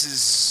maybe this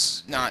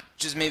is not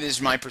just maybe this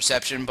is my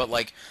perception, but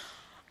like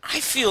I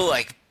feel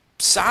like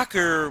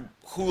soccer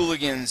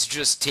hooligans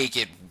just take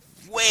it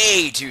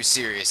way too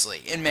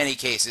seriously in many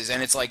cases,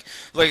 and it's like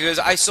because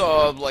I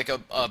saw like a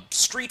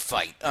street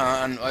fight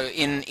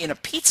in a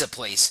pizza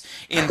place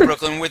in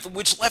Brooklyn with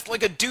which left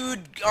like a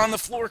dude on the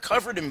floor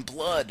covered in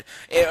blood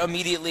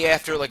immediately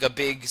after like a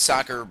big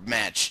soccer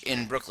match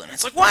in Brooklyn.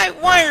 It's like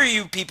why are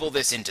you people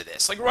this into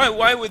this? Like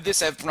why would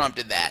this have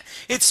prompted that?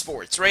 It's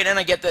sports, right? And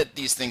I get that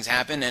these things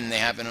happen and they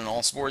happen in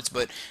all sports,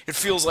 but it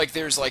feels like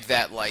there's like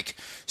that like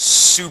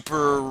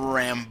super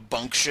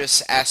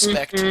rambunctious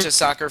aspect to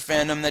soccer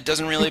fandom that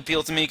doesn't really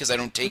appeal to me because I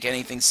don't take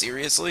anything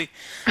seriously.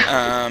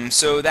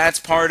 So that's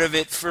part of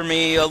it for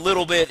me a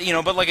little bit,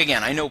 but like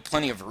again, I know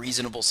plenty of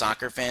reasonable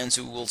soccer fans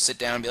who will sit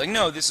down and be like,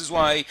 no, this is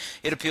why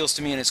it appeals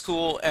to me and it's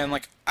cool, and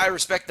like I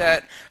respect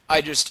that.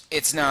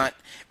 It's not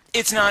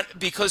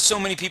because so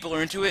many people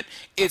are into it,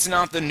 it's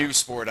not the new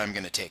sport I'm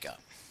going to take up.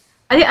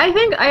 I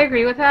think I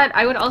agree with that.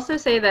 I would also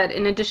say that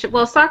in addition,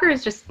 well, soccer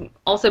is just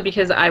also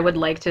because I would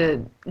like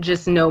to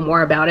just know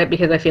more about it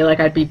because I feel like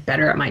I'd be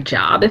better at my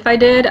job if I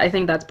did. I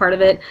think that's part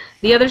of it.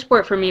 The other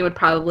sport for me would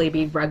probably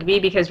be rugby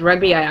because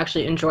rugby I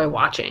actually enjoy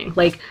watching.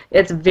 Like,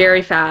 it's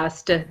very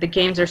fast. The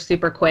games are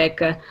super quick.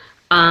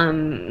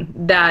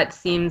 That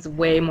seems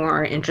way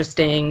more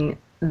interesting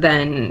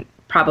than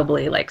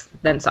probably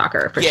than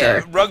soccer for sure.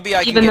 Yeah, rugby I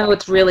can even though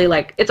it's really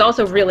it's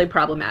also really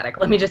problematic.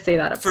 Let me just say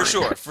that up for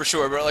front. for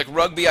sure. But like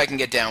rugby I can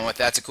get down with.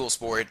 That's a cool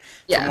sport.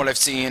 Yeah. From what I've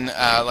seen,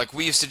 like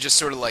we used to just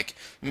sort of like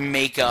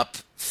make up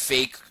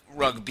fake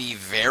rugby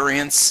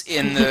variants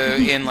in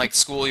like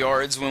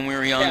schoolyards when we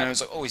were young, and it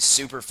was like always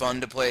super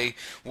fun to play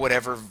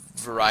whatever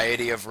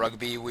variety of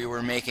rugby we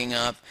were making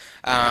up.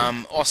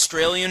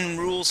 Australian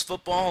rules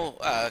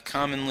football,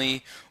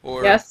 commonly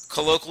or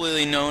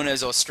colloquially known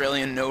as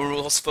Australian no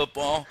rules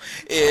football,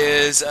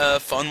 is a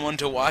fun one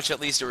to watch, at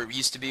least, or it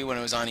used to be when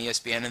it was on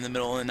ESPN in the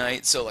middle of the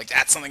night. So like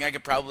that's something I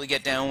could probably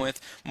get down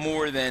with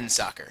more than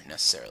soccer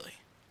necessarily.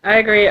 I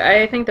agree.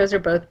 I think those are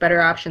both better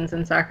options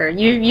than soccer.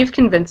 You've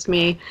convinced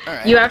me. All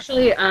right. You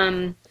actually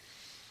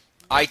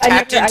I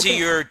tapped into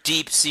your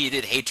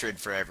deep-seated hatred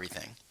for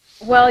everything.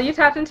 Well, you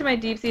tapped into my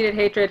deep-seated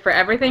hatred for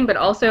everything, but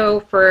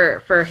also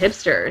for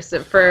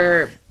hipsters,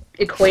 for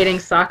equating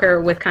soccer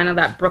with kind of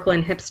that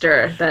Brooklyn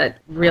hipster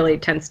that really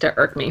tends to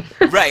irk me.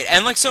 Right,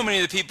 and like so many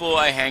of the people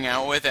I hang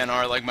out with and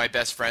are like my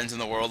best friends in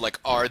the world, like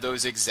are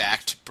those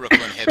exact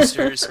Brooklyn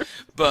hipsters,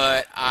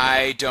 but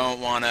I don't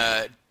want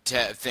to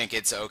think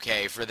it's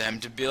okay for them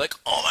to be like,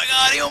 oh my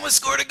god, he almost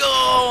scored a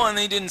goal and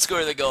they didn't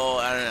score the goal.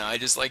 I don't know.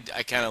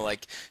 I kind of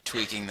like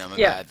tweaking them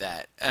about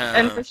that.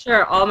 And for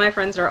sure, all my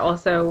friends are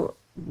also,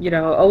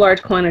 a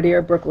large quantity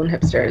are Brooklyn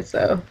hipsters,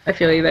 so I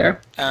feel you there.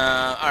 All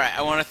right,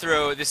 I want to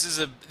throw. We're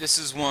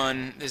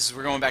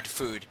going back to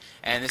food,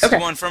 and this is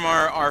one from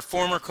our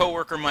former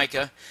coworker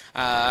Micah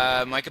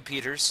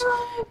Peters,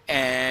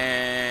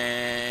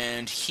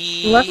 and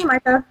he. Love you,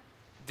 Micah.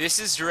 This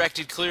is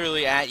directed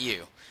clearly at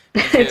you.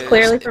 It's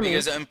clearly for me.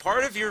 Because in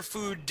part of your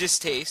food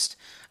distaste,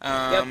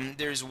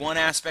 there's one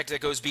aspect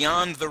that goes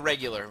beyond the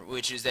regular,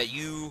 which is that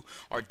you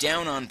are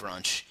down on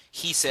brunch.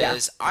 He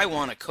says, I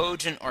want a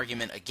cogent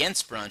argument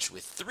against brunch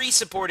with 3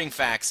 supporting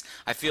facts.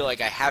 I feel like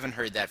I haven't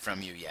heard that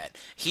from you yet.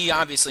 He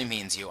obviously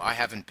means you. I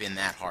haven't been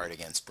that hard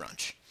against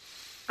brunch.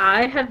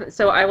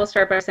 So I will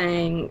start by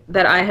saying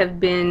that I have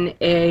been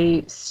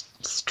a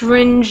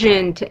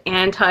stringent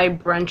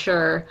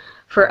anti-bruncher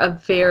for a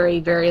very,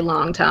 very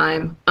long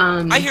time.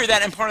 I hear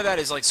that, and part of that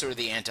is like sort of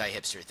the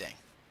anti-hipster thing.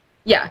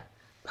 Yeah.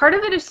 Part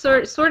of it is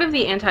sort of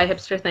the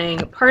anti-hipster thing.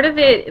 Part of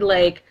it,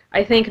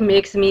 I think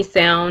makes me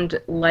sound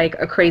like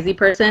a crazy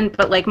person,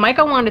 but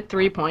Micah wanted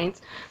 3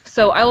 points.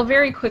 So I will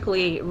very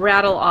quickly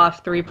rattle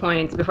off 3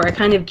 points before I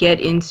kind of get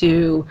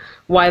into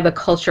why the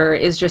culture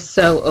is just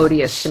so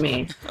odious to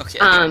me.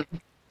 Okay.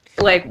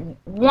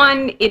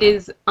 One, it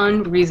is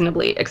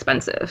unreasonably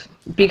expensive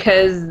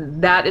because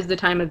that is the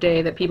time of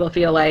day that people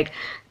feel like,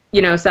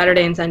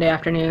 Saturday and Sunday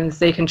afternoons,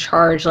 they can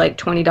charge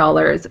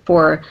 $20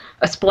 for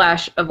a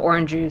splash of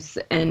orange juice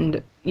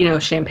and,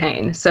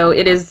 champagne. So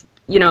it is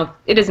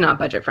not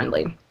budget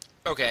friendly.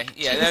 Okay,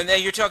 yeah. Now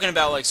you're talking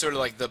about sort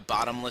of the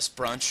bottomless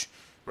brunch,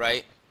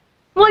 right?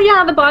 Well,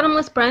 yeah, the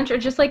bottomless brunch, or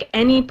just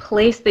any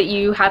place that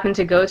you happen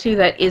to go to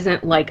that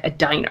isn't a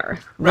diner,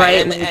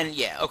 right? And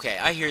yeah, okay,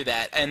 I hear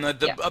that. And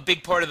a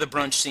big part of the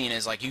brunch scene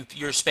is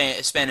you're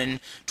spending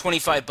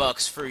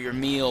 $25 for your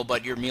meal,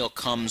 but your meal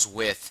comes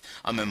with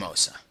a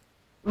mimosa.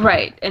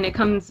 Right, and and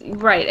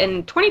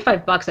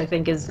 $25 I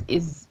think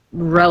is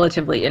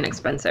relatively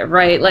inexpensive,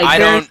 right?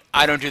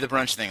 I don't do the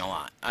brunch thing a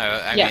lot.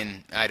 I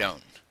mean, I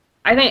don't.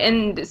 I think,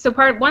 and so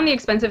the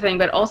expensive thing,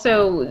 but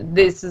also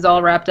this is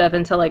all wrapped up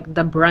into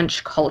the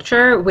brunch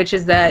culture, which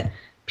is that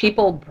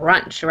people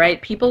brunch,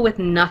 right? People with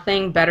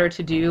nothing better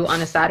to do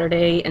on a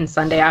Saturday and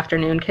Sunday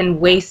afternoon can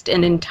waste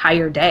an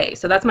entire day.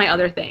 So that's my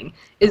other thing,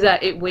 is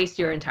that it wastes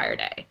your entire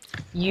day.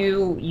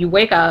 You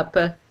wake up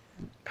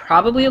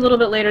probably a little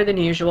bit later than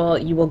usual.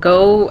 You will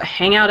go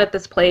hang out at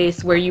this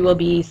place where you will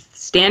be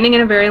standing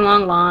in a very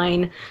long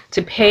line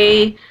to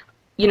pay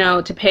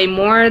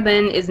more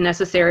than is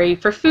necessary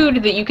for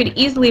food that you could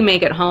easily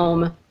make at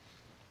home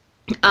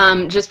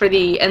just for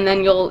and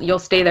then you'll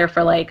stay there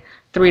for like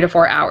 3 to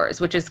 4 hours,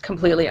 which is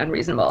completely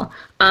unreasonable.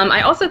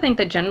 I also think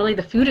that generally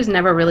the food is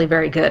never really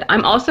very good.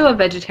 I'm also a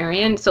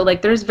vegetarian, so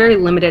like there's very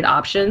limited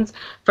options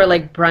for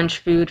like brunch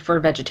food for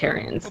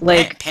vegetarians.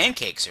 Well, Like,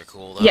 pancakes are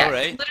cool though, yes,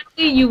 right?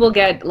 literally you will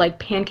get like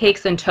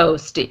pancakes and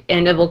toast,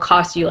 and it will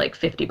cost you like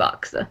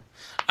 $50.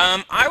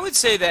 I would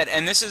say that,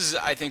 and this is,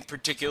 I think,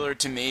 particular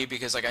to me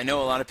because, like, I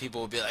know a lot of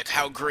people would be like,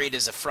 "How great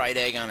is a fried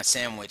egg on a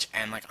sandwich?"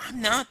 And like,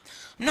 I'm not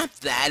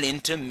that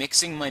into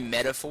mixing my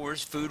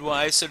metaphors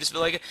food-wise, so to speak.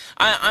 Like,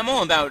 I'm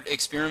all about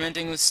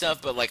experimenting with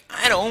stuff, but like,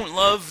 I don't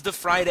love the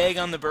fried egg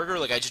on the burger.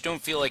 Like, I just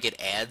don't feel like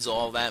it adds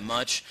all that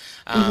much.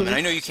 And Hmm.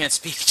 I know you can't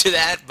speak to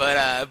that,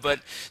 but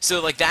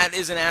so like that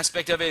is an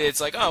aspect of it.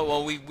 It's like, oh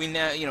well, we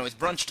now it's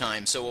brunch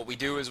time, so what we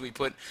do is we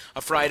put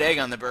a fried egg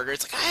on the burger.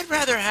 It's like I'd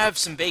rather have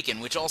some bacon,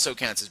 which also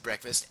counts as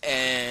breakfast,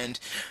 and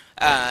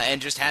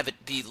just have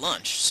it be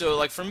lunch. So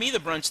like for me, the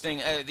brunch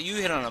thing, you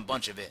hit on a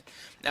bunch of it,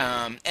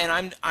 and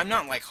I'm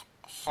not like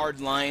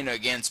hard line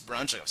against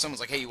brunch. Like if someone's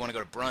like, hey, you want to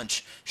go to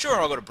brunch? Sure,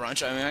 I'll go to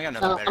brunch. I mean, I got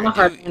nothing better I'm to a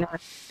hard do. winner.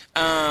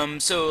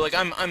 So like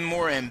I'm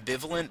more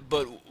ambivalent,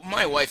 but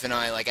my wife and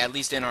I, like at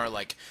least in our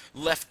like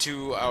left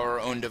to our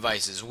own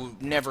devices, we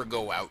never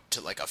go out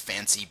to like a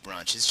fancy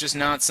brunch. It's just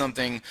not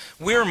something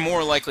we're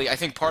more likely. I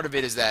think part of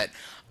it is that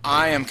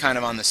I am kind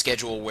of on the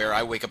schedule where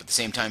I wake up at the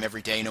same time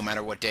every day, no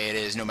matter what day it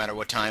is, no matter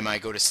what time I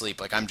go to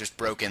sleep. Like I'm just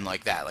broken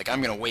like that. Like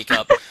I'm gonna wake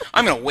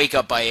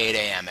up by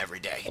 8 a.m. every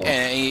day,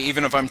 and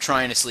even if I'm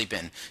trying to sleep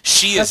in.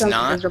 She That is sounds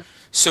not. miserable.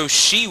 So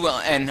she will,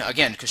 and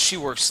again, because she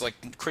works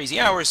like crazy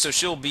hours, so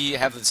she'll be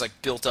have this like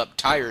built up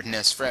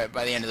tiredness by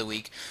the end of the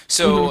week.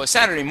 So Hmm. a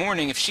Saturday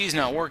morning, if she's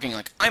not working,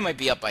 like I might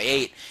be up by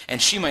 8,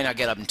 and she might not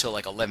get up until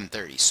like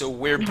 11:30. So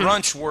where Hmm.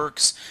 brunch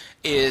works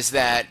is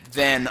that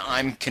then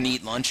I can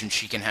eat lunch and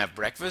she can have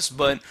breakfast,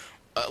 but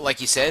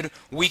like you said,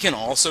 we can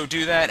also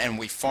do that, and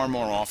we far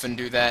more often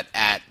do that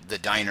at the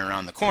diner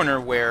on the corner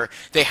where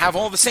they have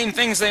all the same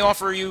things they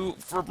offer you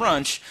for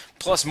brunch,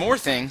 plus more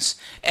things,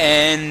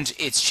 and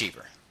it's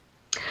cheaper.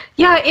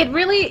 Yeah,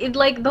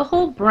 like the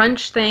whole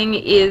brunch thing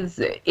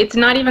it's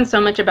not even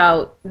so much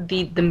about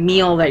the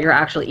meal that you're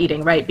actually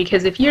eating, right?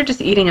 Because if you're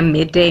just eating a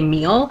midday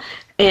meal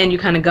and you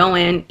kind of go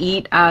in,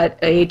 eat at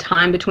a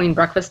time between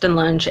breakfast and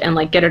lunch and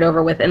like get it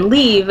over with and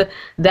leave,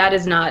 that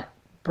is not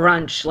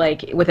brunch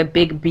like with a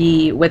big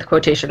B with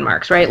quotation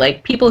marks, right?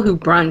 Like people who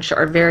brunch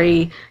are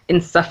very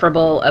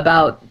insufferable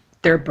about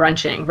their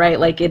brunching, right?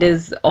 Like it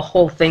is a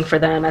whole thing for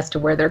them as to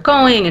where they're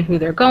going and who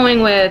they're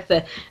going with,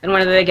 and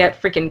whether they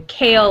get freaking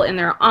kale in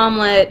their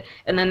omelet,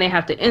 and then they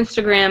have to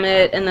Instagram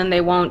it, and then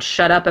they won't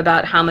shut up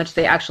about how much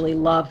they actually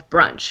love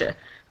brunch.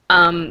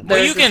 Well, There's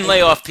you this can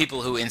lay off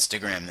people who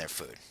Instagram their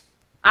food.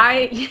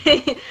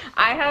 I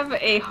I have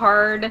a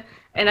hard,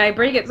 and I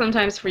break it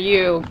sometimes for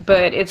you,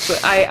 but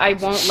I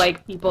won't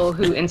like people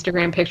who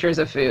Instagram pictures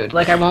of food.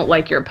 Like I won't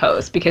like your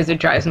post because it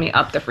drives me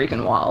up the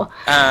freaking wall.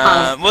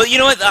 Well, you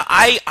know what?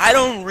 I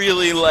don't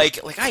really like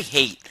I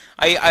hate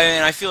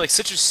and I feel like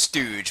such a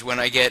stooge when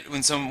I get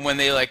when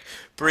they like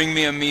bring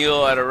me a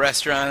meal at a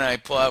restaurant and I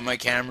pull out my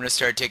camera to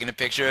start taking a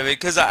picture of it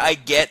because I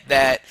get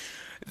that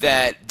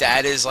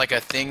is like a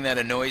thing that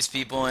annoys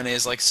people and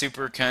is like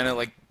super kind of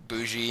like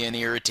bougie and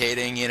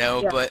irritating,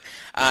 Yeah. but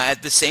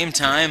at the same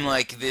time,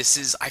 like this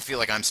is, I feel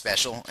like I'm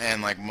special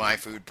and like my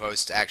food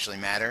posts actually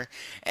matter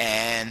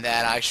and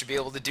that I should be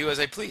able to do as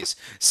I please.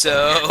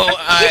 So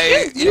You I,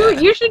 should do yeah.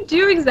 you should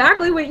do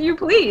exactly what you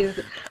please.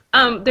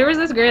 There was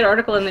this great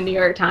article in the New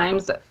York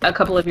Times a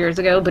couple of years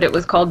ago, but it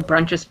was called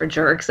Brunches for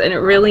Jerks, and it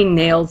really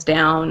nails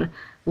down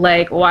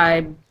like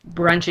why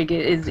brunching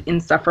is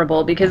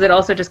insufferable because it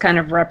also just kind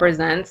of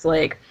represents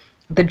like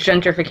the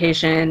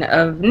gentrification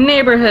of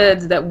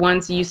neighborhoods that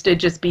once used to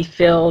just be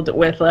filled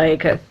with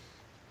like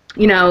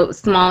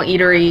small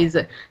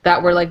eateries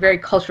that were like very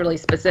culturally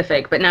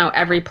specific, but now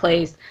every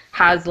place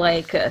has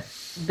like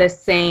the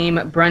same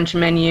brunch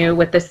menu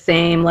with the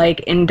same like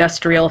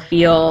industrial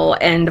feel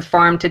and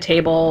farm to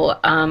table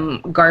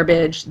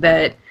garbage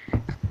that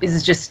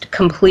is just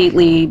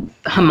completely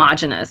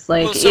homogenous.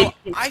 Well, Like so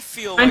I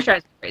feel I'm like sure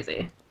it's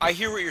crazy. I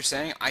hear what you're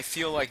saying. I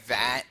feel like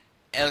that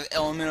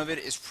element of it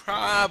is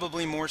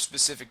probably more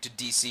specific to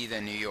DC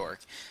than New York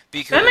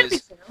That might be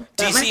because true.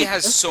 That might DC be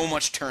has true. so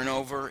much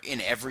turnover in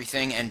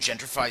everything and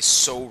gentrifies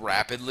so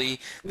rapidly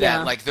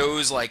that Yeah. like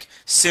those like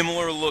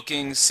similar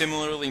looking,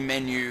 similarly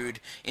menued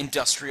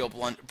industrial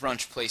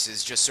brunch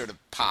places just sort of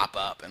pop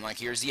up and like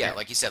here's yeah,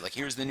 like you said, like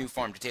here's the new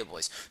farm to table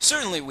place.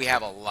 Certainly we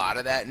have a lot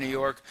of that in New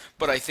York,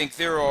 but I think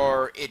there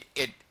are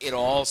it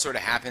all sort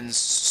of happens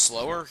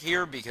slower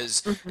here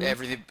because Hmm.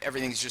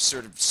 everything's just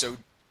sort of so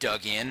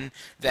dug in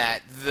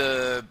that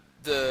the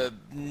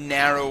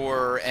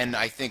narrower and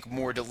I think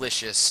more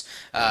delicious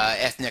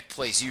ethnic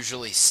place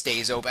usually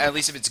stays open. At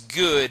least if it's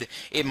good,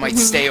 it might Hmm.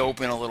 stay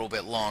open a little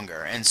bit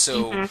longer. And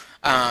so, Hmm.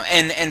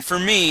 and for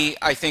me,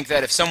 I think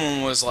that if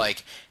someone was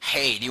like,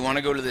 "Hey, do you want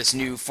to go to this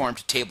new farm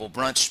to table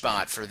brunch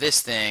spot for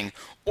this thing?"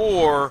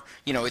 Or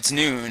it's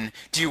noon.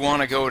 Do you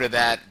want to go to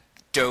that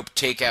dope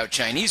takeout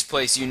Chinese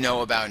place you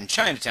know about in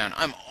Chinatown,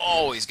 I'm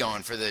always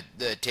going for the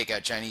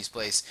takeout Chinese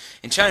place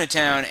in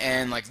Chinatown,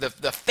 and like the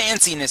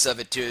fanciness of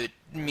it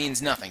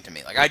means nothing to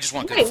me. Like I just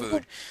want good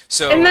food.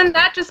 So and then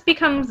that just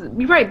becomes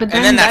right, but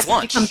then that that's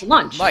lunch. becomes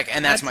lunch. Like,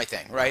 and that's my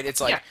thing, right? It's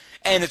like, Yeah.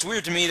 and it's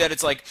weird to me that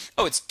it's like,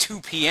 oh, it's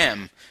 2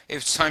 p.m.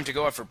 It's time to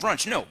go out for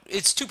brunch. No,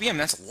 it's 2 p.m.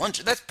 That's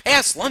lunch. That's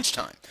past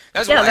lunchtime.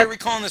 Why are we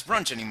calling this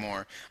brunch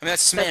anymore? I mean,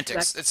 that's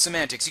semantics. It's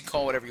semantics. You can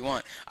call it whatever you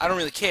want. I don't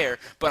really care,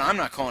 but I'm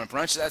not calling it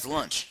brunch. That's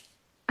lunch.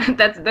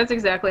 That's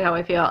exactly how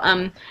I feel.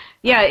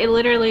 Yeah,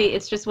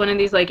 it's just one of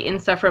these like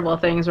insufferable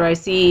things where I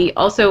see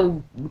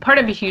also part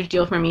of a huge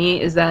deal for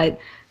me is that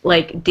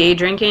like day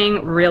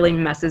drinking really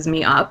messes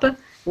me up.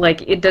 Like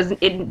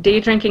day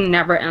drinking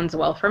never ends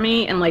well for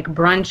me, and like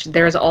brunch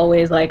there's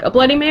always like a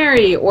Bloody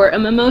Mary or a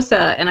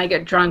mimosa, and I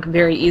get drunk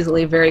very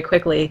easily, very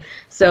quickly.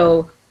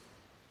 So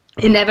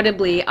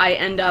inevitably I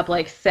end up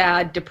like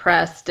sad,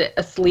 depressed,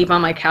 asleep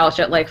on my couch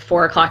at like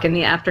 4 o'clock in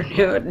the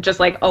afternoon,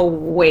 just like a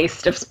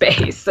waste of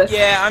space.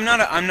 Yeah, I'm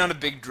not a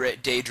big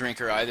day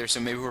drinker either, so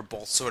maybe we're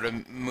both sort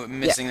of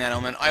missing that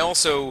element. I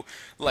also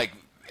like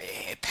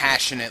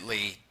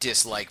passionately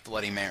dislike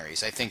Bloody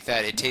Marys. I think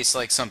that it tastes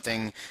like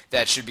something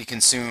that should be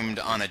consumed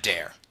on a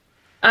dare.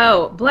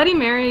 Oh, Bloody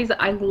Marys,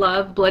 I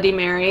love Bloody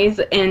Marys,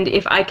 and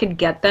if I could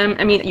get them,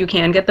 I mean, you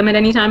can get them at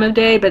any time of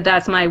day, but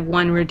that's my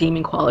one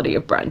redeeming quality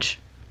of brunch.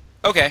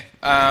 Okay,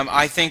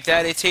 I think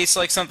that it tastes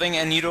like something,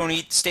 and you don't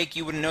eat steak,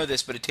 you wouldn't know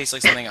this, but it tastes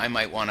like something I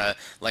might want to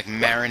like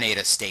marinate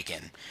a steak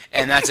in,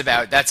 and that's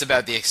about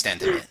the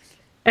extent of it.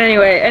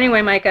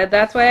 Anyway, Micah,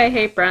 that's why I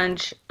hate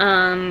brunch.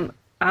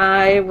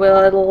 I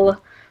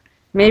will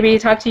maybe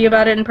talk to you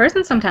about it in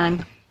person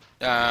sometime.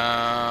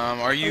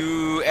 Are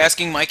you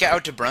asking Micah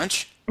out to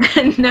brunch?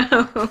 No.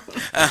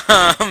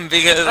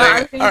 Because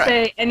I was going to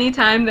say any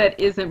time that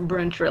isn't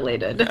brunch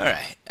related. All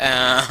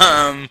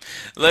right.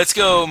 Let's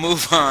go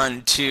move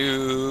on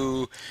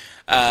to.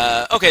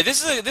 Okay,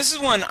 this is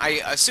one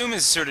I assume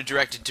is sort of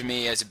directed to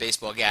me as a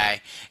baseball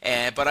guy,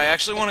 but I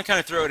actually want to kind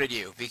of throw it at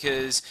you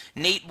because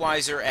Nate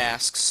Weiser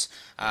asks.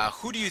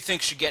 Who do you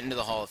think should get into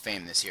the Hall of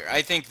Fame this year?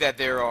 I think that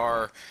there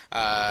are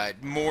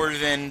more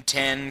than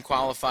 10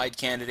 qualified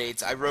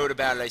candidates. I wrote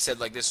about it. I said,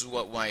 like, this is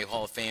what my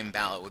Hall of Fame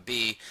ballot would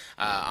be.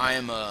 I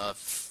am a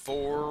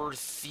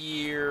fourth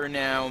year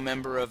now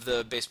member of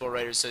the Baseball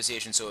Writers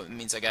Association, so it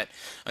means I got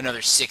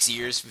another 6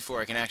 years before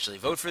I can actually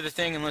vote for the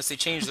thing unless they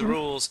change the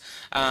rules.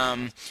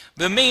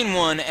 The main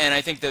one, and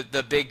I think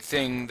the big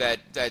thing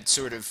that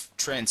sort of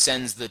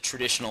transcends the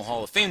traditional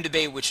Hall of Fame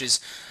debate, which is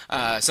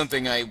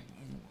something I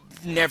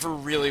never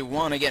really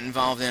want to get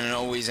involved in and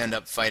always end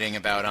up fighting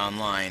about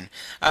online.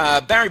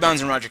 Barry Bonds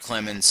and Roger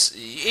Clemens.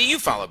 You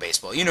follow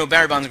baseball. You know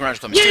Barry Bonds and Roger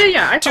Clemens.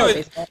 Yeah. I follow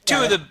baseball.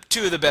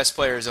 Two of the best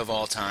players of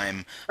all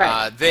time.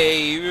 Right.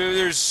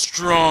 There's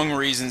strong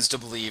reasons to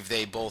believe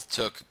they both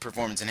took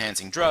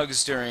performance-enhancing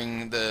drugs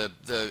during the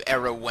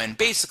era when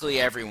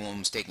basically everyone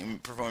was taking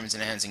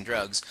performance-enhancing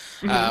drugs,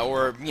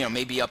 or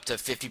maybe up to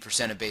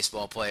 50% of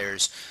baseball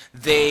players.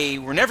 They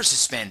were never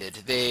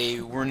suspended.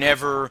 They were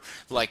never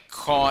like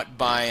caught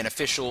by an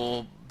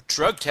official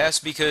drug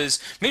test because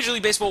Major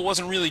League Baseball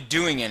wasn't really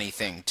doing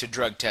anything to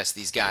drug test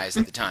these guys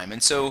at the time.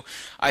 And so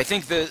I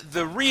think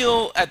the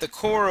real, at the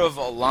core of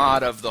a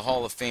lot of the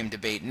Hall of Fame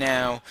debate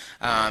now,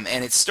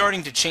 and it's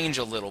starting to change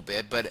a little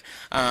bit, but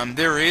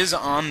there is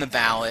on the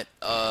ballot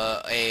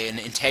an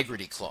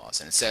integrity clause.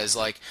 And it says,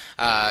 like,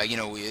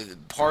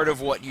 part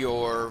of what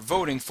you're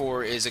voting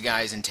for is a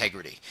guy's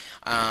integrity.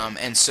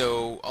 And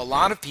so a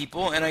lot of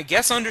people, and I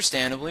guess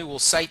understandably, will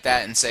cite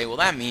that and say, well,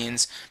 that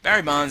means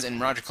Barry Bonds and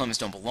Roger Clemens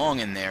don't belong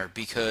in there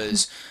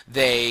because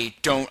I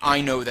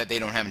know that they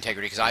don't have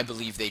integrity because I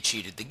believe they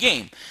cheated the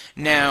game.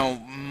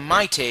 Now,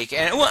 my take,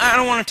 and well, I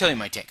don't want to tell you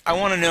my take. I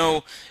want to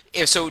know,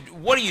 so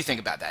what do you think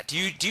about that? Do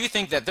you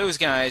think that those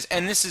guys,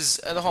 and this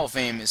is, the Hall of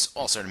Fame is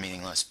all sort of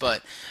meaningless,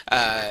 but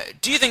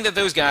do you think that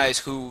those guys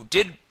who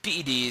did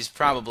PEDs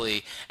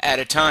probably at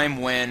a time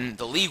when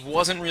the league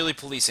wasn't really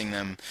policing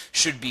them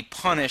should be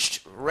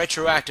punished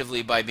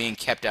retroactively by being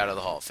kept out of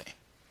the Hall of Fame?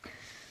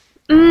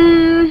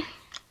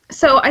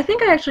 So I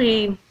think I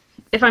actually,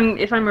 if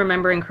I'm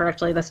remembering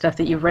correctly the stuff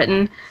that you've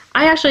written,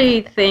 I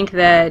actually think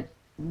that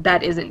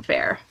isn't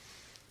fair.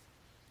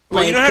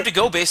 Well, you don't have to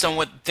go based on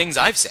what things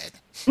I've said.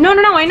 No,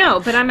 I know,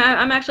 but I'm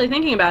actually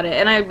thinking about it,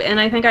 and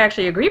I think I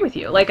actually agree with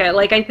you.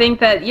 I think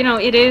that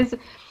it is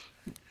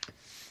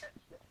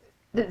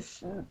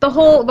the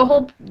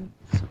whole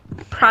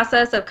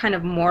process of kind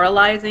of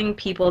moralizing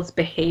people's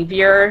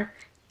behavior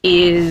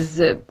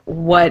is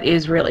what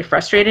is really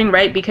frustrating,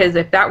 right? Because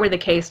if that were the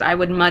case, I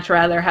would much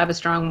rather have a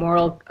strong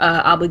moral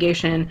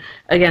obligation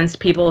against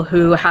people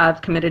who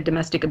have committed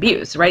domestic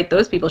abuse, right?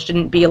 Those people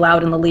shouldn't be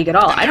allowed in the league at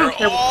all. I don't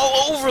care.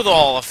 All over the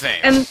Hall of Fame.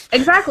 And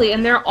exactly,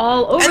 and they're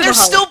all over. And they're the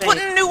Hall still of Fame.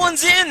 putting new ones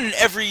comes in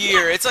every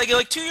year. It's like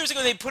 2 years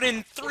ago they put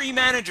in 3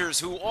 managers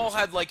who all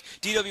had like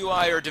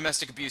DWI or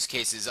domestic abuse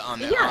cases on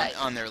their Yeah.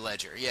 on their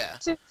ledger. Yeah.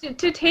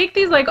 To take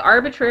these like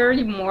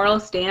arbitrary moral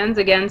stands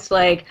against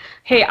like,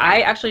 hey,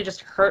 I actually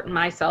just hurt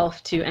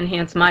myself to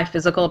enhance my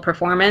physical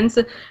performance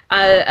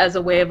as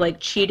a way of like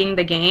cheating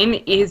the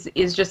game is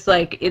just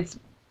like it's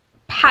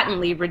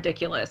patently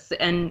ridiculous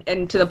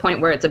and to the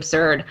point where it's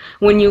absurd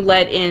when you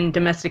let in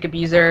domestic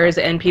abusers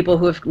and people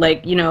who have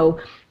like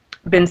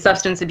been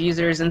substance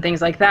abusers and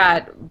things like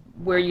that,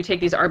 where you take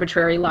these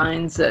arbitrary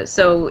lines.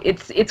 So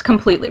it's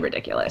completely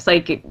ridiculous.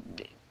 Like,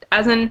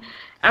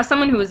 as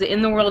someone who is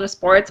in the world of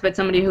sports, but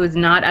somebody who is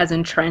not as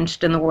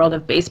entrenched in the world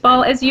of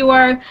baseball as you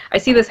are, I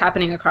see this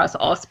happening across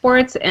all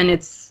sports, and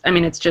it's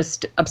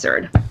just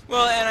absurd.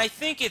 Well, and I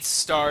think it's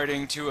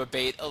starting to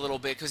abate a little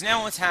bit because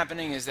now what's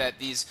happening is that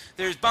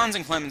there's Bonds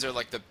and Clemens are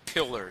like the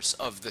pillars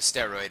of the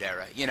steroid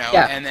era,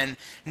 Yeah. and then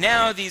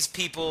now these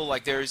people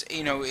like there's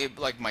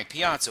like Mike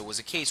Piazza was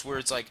a case where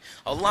it's like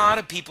a lot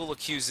of people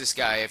accuse this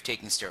guy of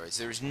taking steroids.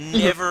 There's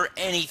never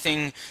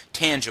anything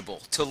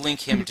tangible to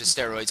link him to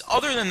steroids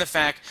other than the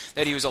fact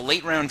that he was a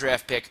late round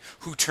draft pick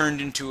who turned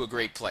into a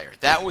great player.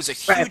 That was a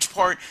huge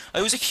part.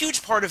 It was a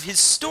huge part of his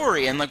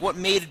story, and like what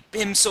made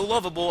him so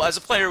lovable as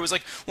a player was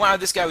like, wow,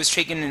 this guy was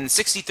taken in the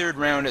 63rd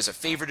round as a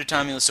favorite of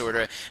Tommy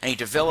Lasorda, and he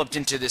developed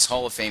into this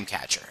Hall of Fame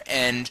catcher.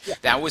 And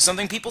that was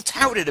something people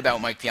touted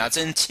about Mike Piazza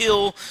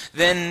until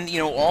then,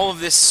 all of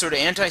this sort of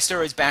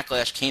anti-steroids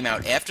backlash came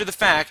out after the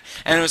fact,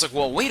 and it was like,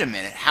 well, wait a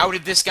minute, how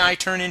did this guy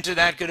turn into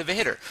that good of a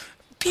hitter?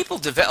 People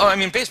develop,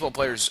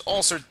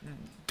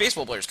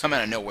 baseball players come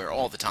out of nowhere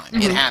all the time.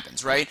 It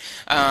happens, right?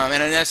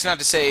 And that's not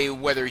to say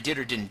whether he did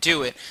or didn't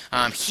do it.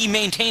 He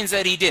maintains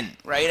that he didn't,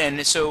 right?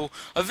 And so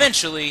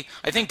eventually,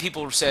 I think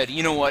people said,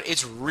 you know what,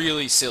 it's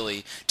really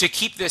silly to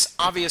keep this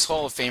obvious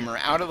Hall of Famer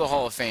out of the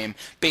Hall of Fame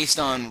based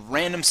on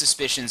random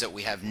suspicions that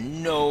we have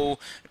no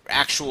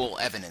actual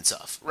evidence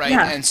of, right?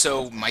 Yeah. And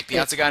so Mike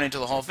Piazza got into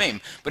the Hall of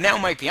Fame. But now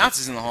Mike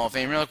Piazza's in the Hall of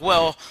Fame. You're like,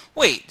 well,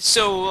 wait,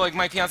 so like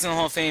Mike Piazza's in the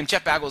Hall of Fame,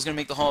 Jeff Bagwell's going to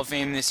make the Hall of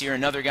Fame this year,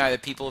 another guy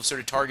that people have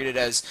sort of targeted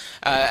as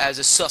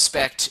a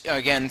suspect,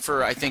 again,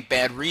 for, I think,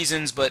 bad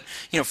reasons. But,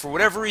 for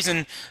whatever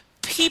reason,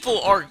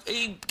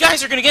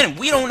 guys are going to get him.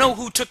 We don't know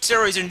who took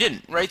steroids and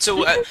didn't, right?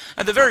 So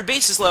at the very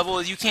basis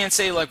level, you can't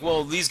say like,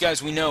 well, these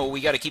guys we know,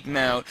 we got to keep them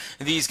out.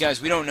 These guys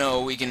we don't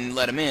know, we can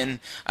let them in.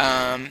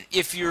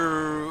 If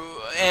you're,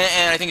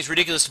 and I think it's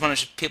ridiculous to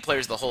punish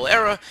players the whole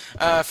era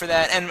for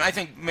that. And I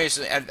think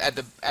basically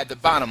at the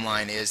bottom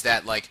line is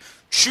that like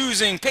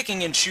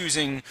picking and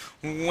choosing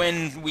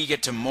when we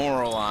get to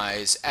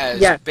moralize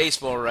as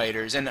baseball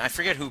writers. And I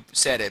forget who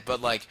said it, but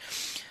like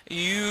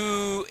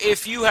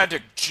if you had to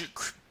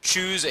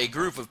choose a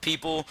group of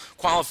people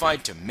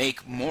qualified to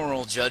make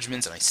moral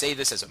judgments, and I say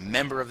this as a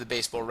member of the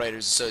Baseball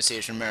Writers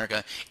Association of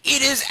America,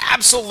 it is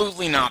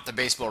absolutely not the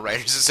Baseball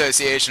Writers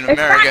Association of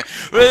America.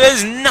 That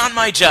is not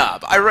my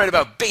job. I write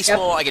about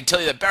baseball. I can tell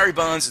you that Barry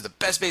Bonds is the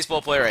best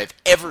baseball player I've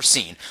ever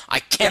seen. I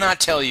cannot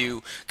tell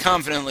you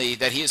confidently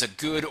that he is a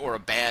good or a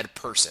bad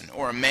person,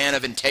 or a man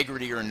of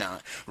integrity or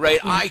not,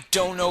 right? I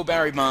don't know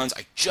Barry Bonds.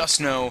 I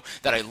just know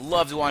that I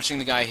loved watching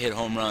the guy hit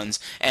home runs,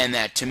 and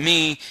that to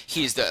me,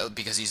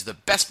 because he's the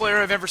best player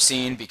I've ever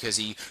seen, because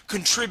he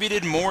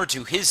contributed more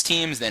to his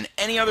teams than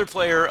any other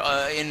player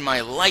in my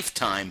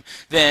lifetime,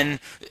 then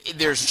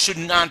there should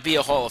not be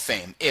a Hall of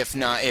Fame if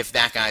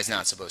that guy's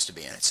not supposed to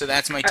be in it. So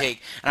that's my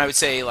take. And I would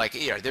say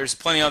there's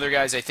plenty of other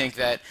guys I think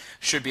that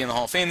should be in the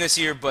Hall of Fame this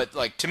year, but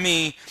like to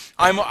me,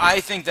 I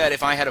think that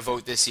if I had a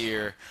vote this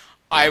year,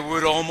 I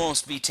would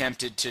almost be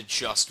tempted to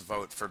just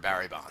vote for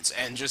Barry Bonds.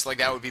 And just like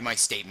that would be my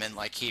statement,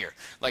 like here.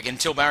 Like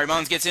until Barry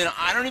Bonds gets in,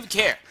 I don't even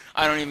care.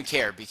 I don't even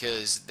care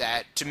because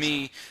that, to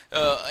me,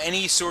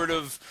 any sort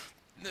of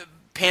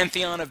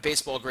pantheon of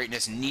baseball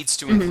greatness needs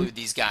to include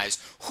these guys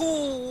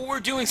who were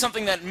doing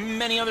something that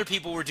many other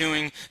people were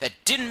doing that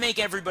didn't make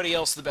everybody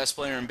else the best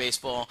player in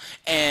baseball,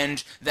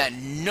 and that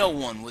no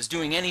one was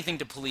doing anything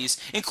to police,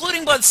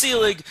 including Bud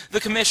Selig,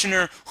 the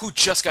commissioner, who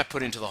just got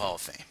put into the Hall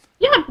of Fame.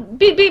 Yeah,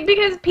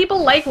 because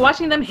people like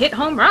watching them hit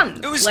home runs.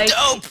 It was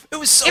dope. It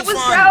was so fun. It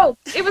was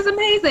dope. It was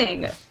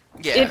amazing.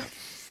 Yeah.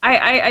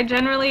 I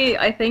generally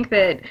think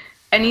that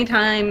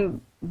anytime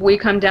we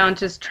come down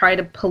to try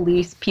to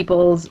police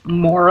people's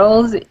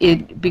morals,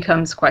 it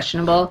becomes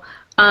questionable.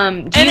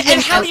 And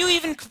how do you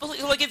even,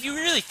 like, if you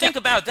really think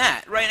about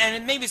that, right,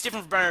 and maybe it's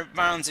different for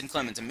Bonds and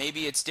Clemens, and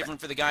maybe it's different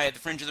for the guy at the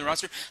fringe of the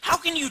roster, how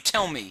can you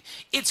tell me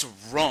it's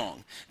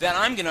wrong that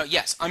I'm going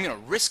to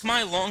risk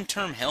my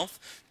long-term health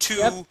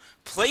to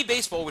play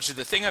baseball, which is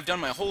the thing I've done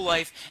my whole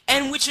life,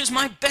 and which is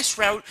my best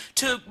route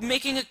to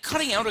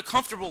cutting out a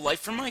comfortable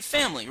life for my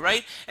family,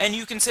 right? And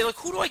you can say, like,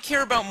 who do I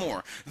care about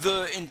more?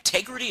 The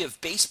integrity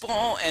of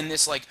baseball and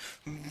this, like,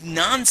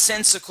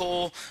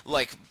 nonsensical,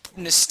 like,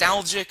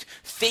 nostalgic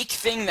fake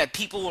thing that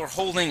people are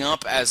holding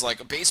up as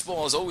like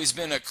baseball has always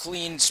been a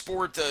clean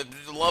sport, the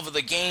love of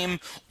the game,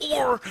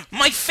 or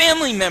my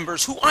family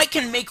members who I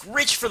can make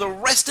rich for the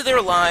rest of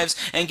their lives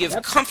and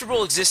give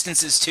comfortable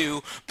existences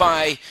to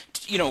by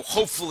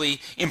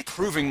hopefully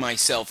improving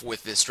myself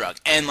with this drug.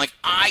 And like,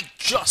 I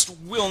just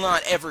will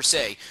not ever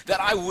say that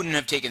I wouldn't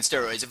have taken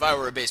steroids if I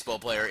were a baseball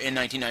player in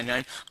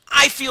 1999.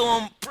 I feel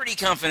I'm pretty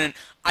confident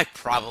I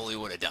probably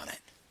would have done it.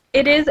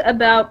 It is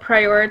about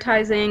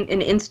prioritizing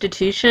an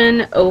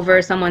institution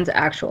over someone's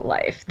actual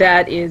life.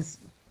 That is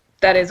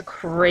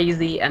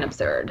crazy and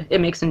absurd. It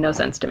makes no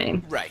sense to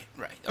me. Right.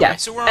 Okay, Yeah.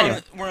 so we're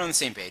on the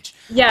same page.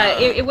 Yeah,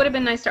 it would have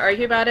been nice to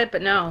argue about it,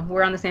 but no,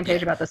 we're on the same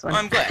page about this one.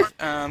 Well, I'm glad,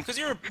 because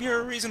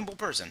you're a reasonable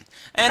person,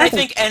 and I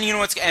think, and you know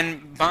what's,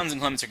 and Bonds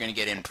and Clements are going to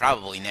get in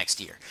probably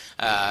next year.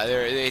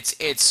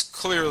 It's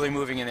clearly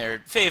moving in their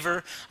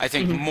favor. I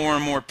think more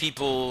and more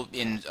people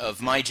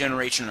of my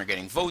generation are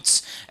getting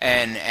votes,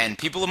 and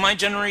people of my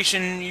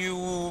generation,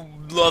 you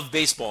love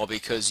baseball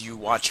because you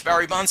watch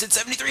Barry Bonds hit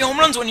 73 home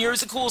runs one year.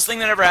 It's the coolest thing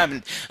that ever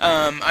happened.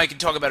 I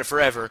could talk about it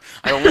forever.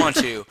 I don't want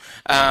to.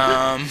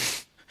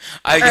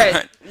 All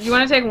right, you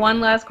want to take one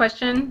last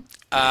question?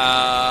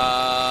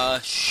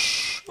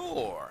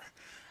 Sure.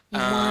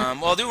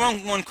 Well, I'll do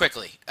one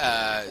quickly.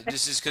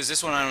 This is because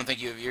this one I don't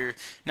think you're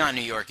not in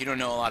New York. You don't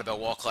know a lot about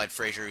Walt Clyde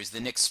Frazier, who's the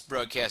Knicks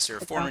broadcaster,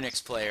 former Knicks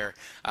player,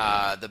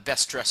 the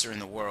best dresser in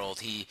the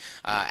world. He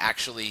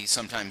actually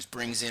sometimes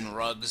brings in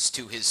rugs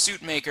to his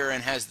suit maker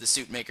and has the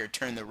suit maker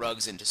turn the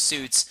rugs into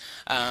suits.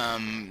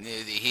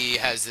 He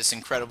has this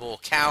incredible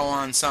cow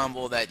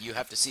ensemble that you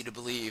have to see to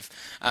believe.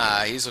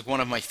 He's like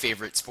one of my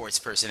favorite sports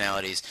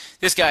personalities.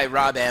 This guy,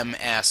 Rob M.,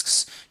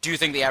 asks, do you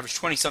think the average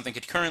 20-something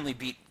could currently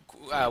beat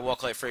Walt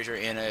Clyde Frazier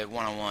in a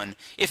one-on-one?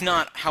 If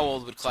not, how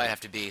old would Clyde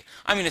have to be?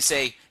 I'm going to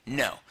say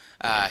no.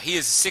 He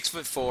is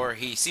 6'4".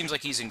 He seems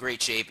like he's in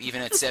great shape,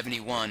 even at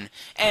 71.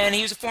 And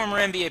he was a former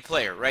NBA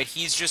player, right?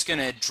 He's just going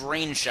to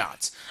drain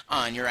shots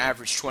on your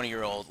average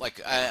 20-year-old.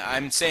 Like,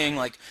 I'm saying,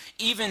 like,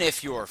 even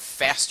if you're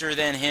faster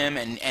than him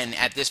and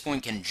at this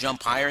point can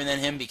jump higher than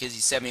him because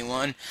he's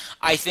 71,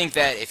 I think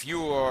that if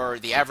you are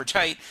the average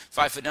height,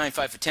 5'9",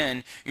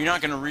 5'10", you're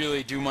not going to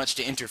really do much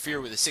to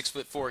interfere with a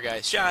 6'4"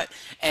 guy's shot,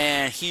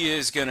 and he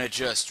is going to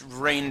just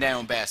rain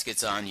down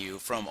baskets on you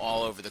from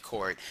all over the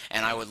court,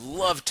 and I would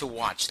love to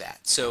watch that.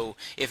 So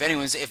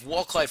if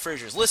Walt Clyde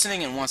Frazier is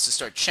listening and wants to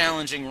start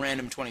challenging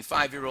random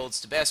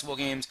 25-year-olds to basketball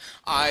games,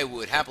 I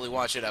would happily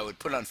watch it. I would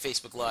put it on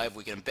Facebook Live.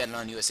 We can bet it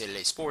on USA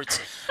Today Sports.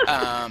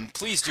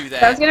 Please do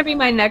that. That was going to be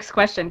my next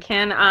question.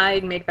 Can I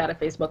make that a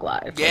Facebook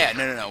Live? Yeah,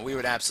 no. We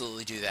would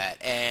absolutely do that.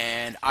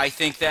 And I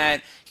think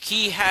that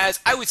he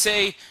has, I would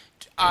say,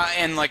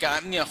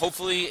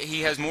 hopefully he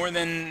has more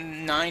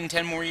than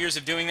 9-10 more years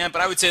of doing that.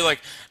 But I would say,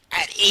 like,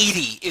 at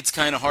 80, it's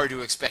kind of hard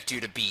to expect you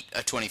to beat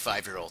a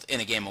 25-year-old in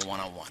a game of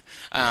one-on-one.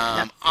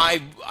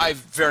 I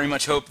very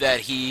much hope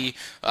that he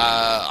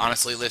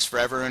honestly lives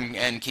forever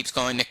and keeps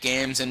calling Nick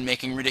games and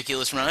making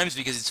ridiculous rhymes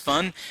because it's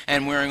fun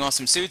and wearing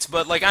awesome suits.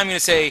 But, like, I'm going to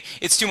say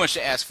it's too much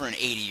to ask for an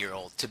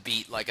 80-year-old to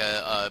beat, like,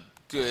 a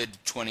good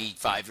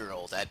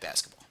 25-year-old at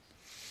basketball.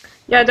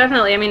 Yeah,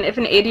 definitely. I mean, if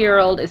an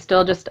 80-year-old is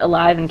still just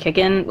alive and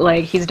kicking,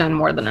 like, he's done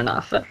more than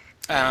enough.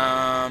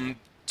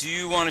 Do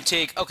you want to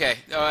take... Okay,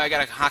 I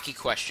got a hockey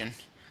question.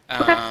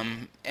 Okay.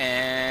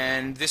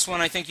 And this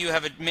one I think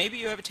maybe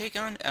you have a take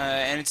on,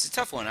 and it's a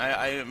tough one.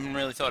 I haven't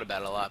really thought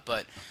about it a lot,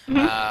 but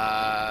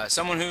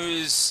someone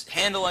whose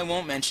handle I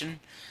won't mention,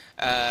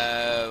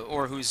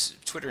 or whose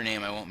Twitter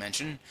name I won't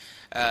mention,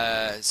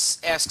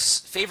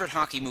 asks favorite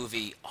hockey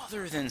movie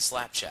other than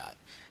Slapshot.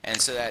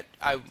 And so that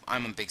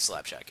I'm a big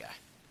Slapshot guy.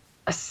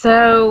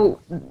 So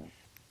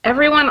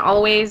everyone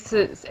always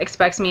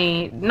expects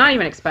me, not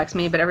even expects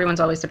me, but everyone's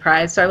always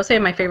surprised. So I will say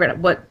my favorite,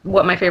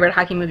 what my favorite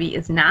hockey movie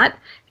is not.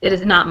 It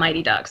is not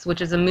Mighty Ducks,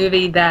 which is a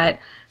movie that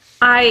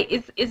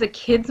is a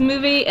kid's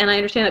movie, and I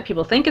understand that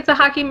people think it's a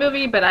hockey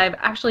movie, but I've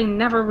actually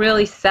never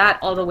really sat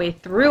all the way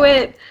through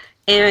it,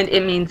 and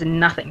it means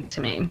nothing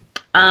to me.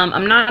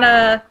 I'm not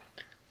a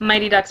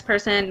Mighty Ducks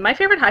person. My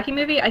favorite hockey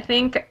movie, I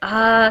think,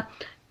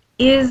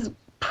 is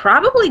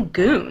probably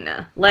Goon.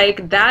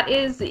 Like,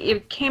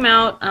 it came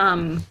out...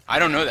 I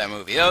don't know that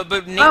movie,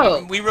 but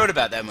we wrote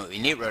about that movie.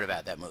 Nate wrote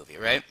about that movie,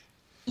 right?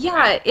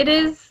 Yeah, it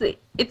is.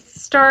 It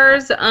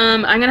stars,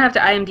 I'm going to have to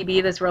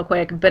IMDb this real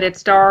quick, but it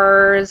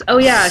stars,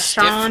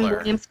 Sean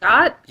William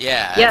Scott.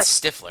 Yeah,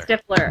 yes, Stifler.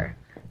 Stifler.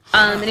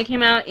 And it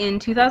came out in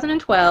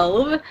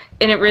 2012,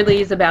 and it really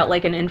is about,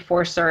 like, an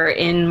enforcer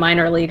in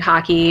minor league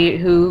hockey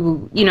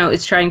who,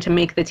 is trying to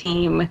make the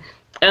team.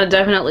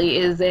 Definitely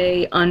is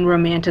a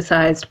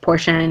unromanticized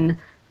portion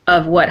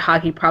of what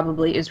hockey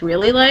probably is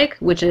really like,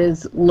 which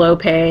is low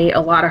pay, a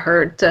lot of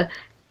hurt,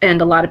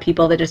 and a lot of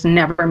people that just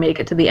never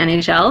make it to the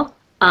NHL.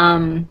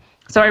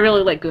 So I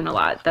really like Goon a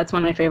lot. That's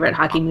one of my favorite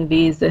hockey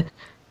movies.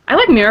 I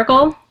like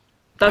Miracle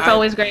That's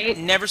always great.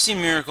 Never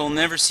seen Miracle,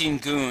 never seen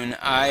Goon.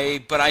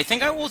 But I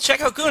think I will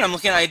check out Goon. I'm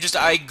looking. I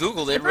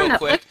googled it It's on real Netflix.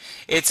 quick.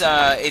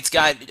 It's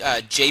got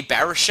Jay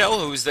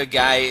Baruchel, who's the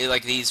guy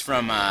like he's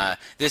from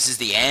This Is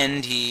the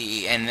End.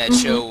 He and that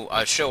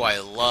Mhm. show I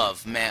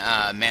love,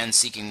 Man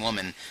Seeking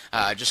Woman,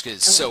 just 'cause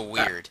it's I so love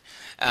that. weird.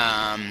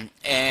 And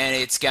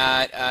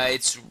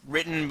it's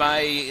written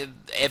by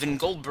Evan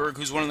Goldberg,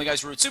 who's one of the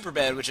guys who wrote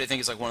Superbad, which I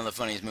think is like one of the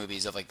funniest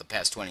movies of like the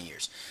past 20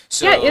 years.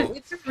 Yeah, So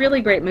it's a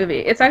really great movie.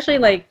 It's actually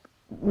like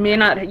may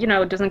not,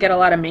 it doesn't get a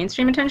lot of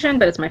mainstream attention,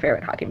 but it's my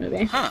favorite hockey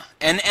movie. huh.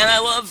 And I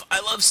love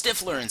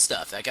Stifler and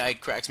stuff. That guy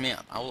cracks me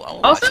up. I will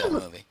watch that Also,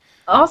 movie.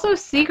 also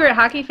secret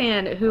hockey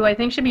fan who I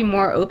think should be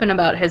more open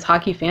about his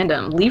hockey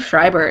fandom. Leaf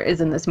Schreiber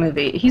is in this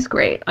movie. He's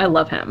great. I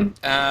love him.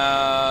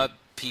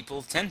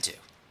 People tend to.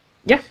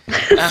 Yeah.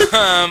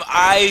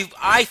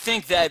 I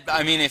think that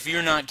I mean if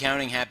you're not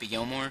counting Happy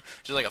Gilmore,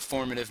 which is like a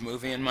formative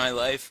movie in my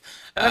life,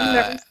 I've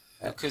never seen it.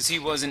 because he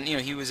wasn't,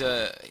 he was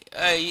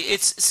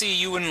it's see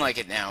you wouldn't like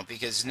it now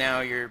because now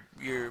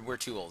we're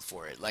too old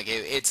for it. Like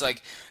it's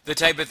like the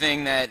type of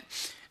thing that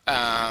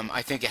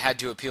I think it had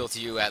to appeal to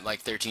you at like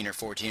 13 or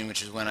 14,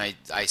 which is when I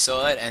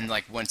saw it, and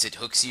like once it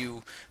hooks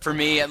you, for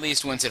me at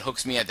least, once it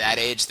hooks me at that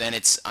age, then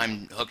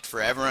I'm hooked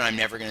forever, and I'm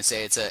never gonna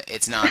say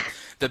it's not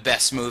the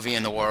best movie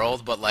in the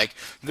world, but like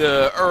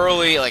the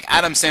early like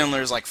Adam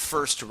Sandler's like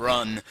first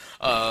run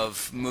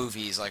of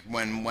movies, like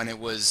when it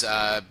was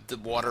The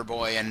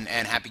Waterboy and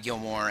Happy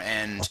Gilmore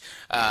and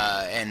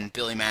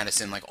Billy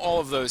Madison, like all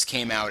of those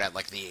came out at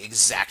like the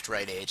exact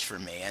right age for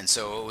me, and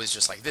so it was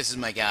just like this is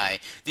my guy,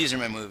 these are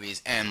my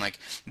movies, and like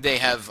they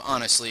have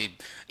honestly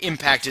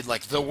impacted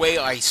like the way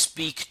I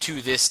speak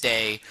to this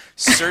day.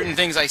 Certain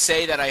things I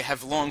say that I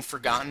have long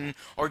forgotten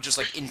are just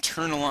like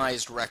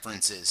internalized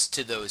references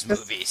to those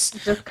Just, movies.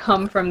 just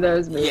come from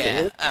those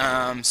Yeah,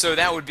 movies. so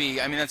that would be,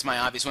 I mean, that's my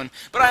obvious one.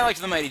 But I liked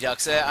The Mighty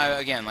Ducks.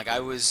 Again, like I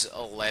was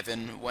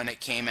 11 when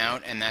it came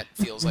out, and that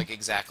feels like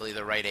exactly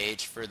the right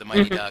age for The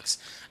Mighty Mhm. Ducks.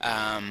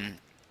 I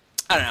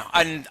don't know.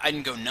 I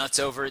didn't go nuts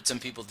over it. Some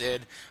people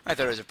did. I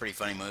thought it was a pretty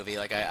funny movie.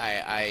 Like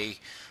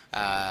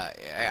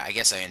I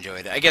guess I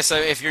enjoyed it. I guess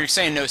if you're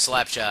saying no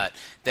Slapshot,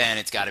 then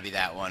it's got to be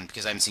that one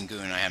because I haven't seen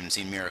Goon, I haven't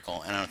seen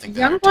Miracle, and I don't think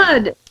there are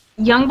two.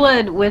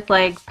 Youngblood with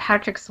like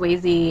Patrick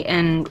Swayze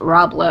and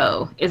Rob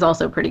Lowe is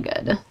also pretty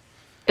good.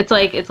 It's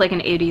like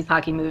an 80s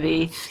hockey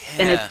movie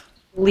and it's Yeah.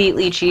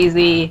 completely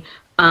cheesy,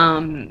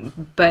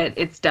 but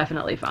it's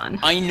definitely fun.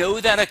 I know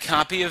that a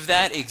copy of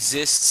that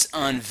exists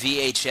on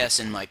VHS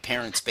in my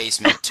parents'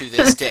 basement to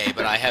this day,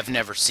 but I have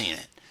never seen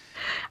it.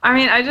 Like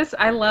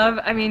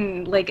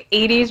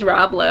 80s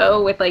Rob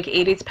Lowe with like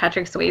 80s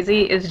Patrick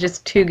Swayze is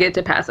just too good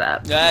to pass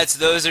up.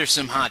 Those are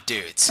some hot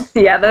dudes.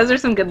 Yeah, those are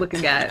some good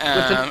looking guys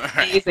with some All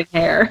right. amazing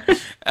hair.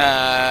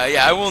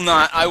 Yeah,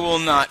 I will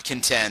not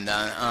contend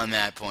on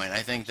that point. I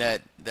think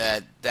that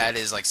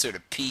is like sort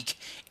of peak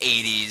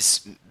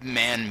 80s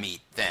man meat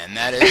then.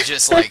 That is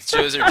just like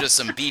those are just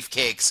some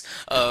beefcakes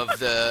of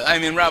the I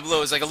mean Rob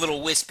Lowe is like a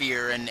little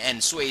wispier and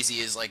Swayze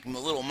is like a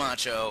little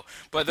macho,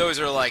 but those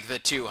are like the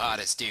two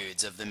hottest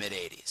dudes of the mid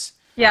 80s.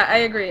 Yeah, I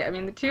agree. I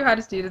mean, the two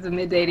hottest dudes of the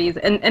mid 80s,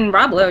 and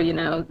Rob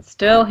Lowe,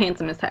 still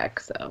handsome as heck.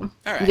 So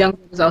All right. Young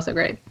was also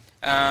great.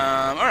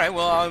 All right.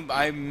 Well,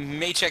 I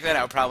may check that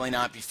out. Probably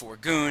not before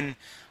Goon.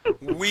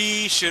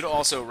 We should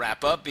also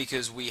wrap up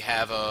because we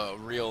have a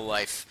real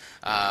life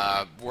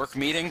work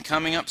meeting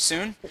coming up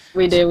soon.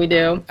 We do, we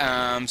do.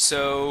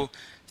 So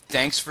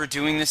thanks for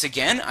doing this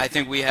again. I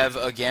think we have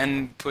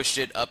again pushed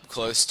it up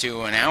close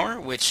to an hour,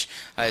 which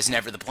is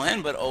never the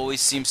plan, but always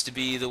seems to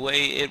be the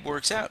way it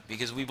works out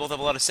because we both have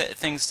a lot of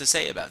things to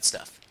say about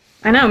stuff.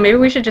 I know. Maybe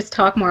we should just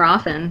talk more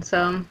often.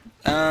 So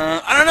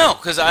I don't know,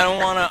 because I don't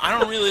want to. I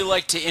don't really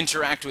like to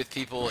interact with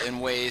people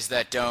in ways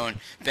that don't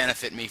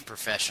benefit me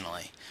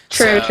professionally.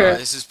 true, So true.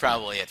 this is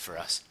probably it for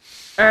us.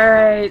 All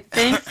right.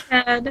 Thanks,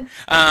 Ted.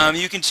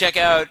 You can check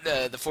out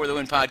the For the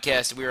Win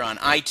podcast. We are on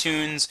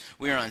iTunes.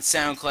 We are on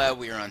SoundCloud.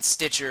 We are on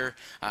Stitcher.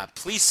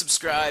 Please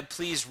subscribe.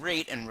 Please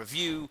rate and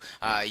review.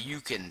 You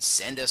can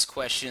send us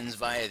questions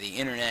via the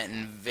internet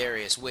in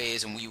various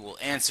ways, and we will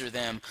answer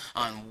them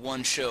on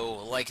one show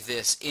like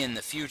this in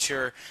the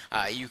future.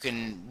 You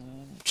can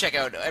check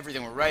out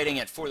everything we're writing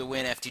at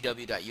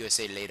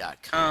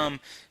forthewinftw.usatoday.com.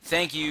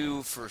 Thank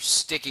you for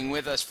sticking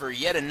with us for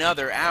yet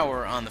another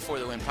hour on the For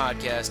the Win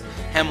podcast.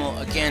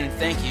 Hemel, again,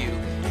 thank you,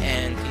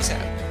 and peace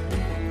out.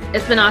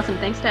 It's been awesome.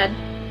 Thanks, Ted.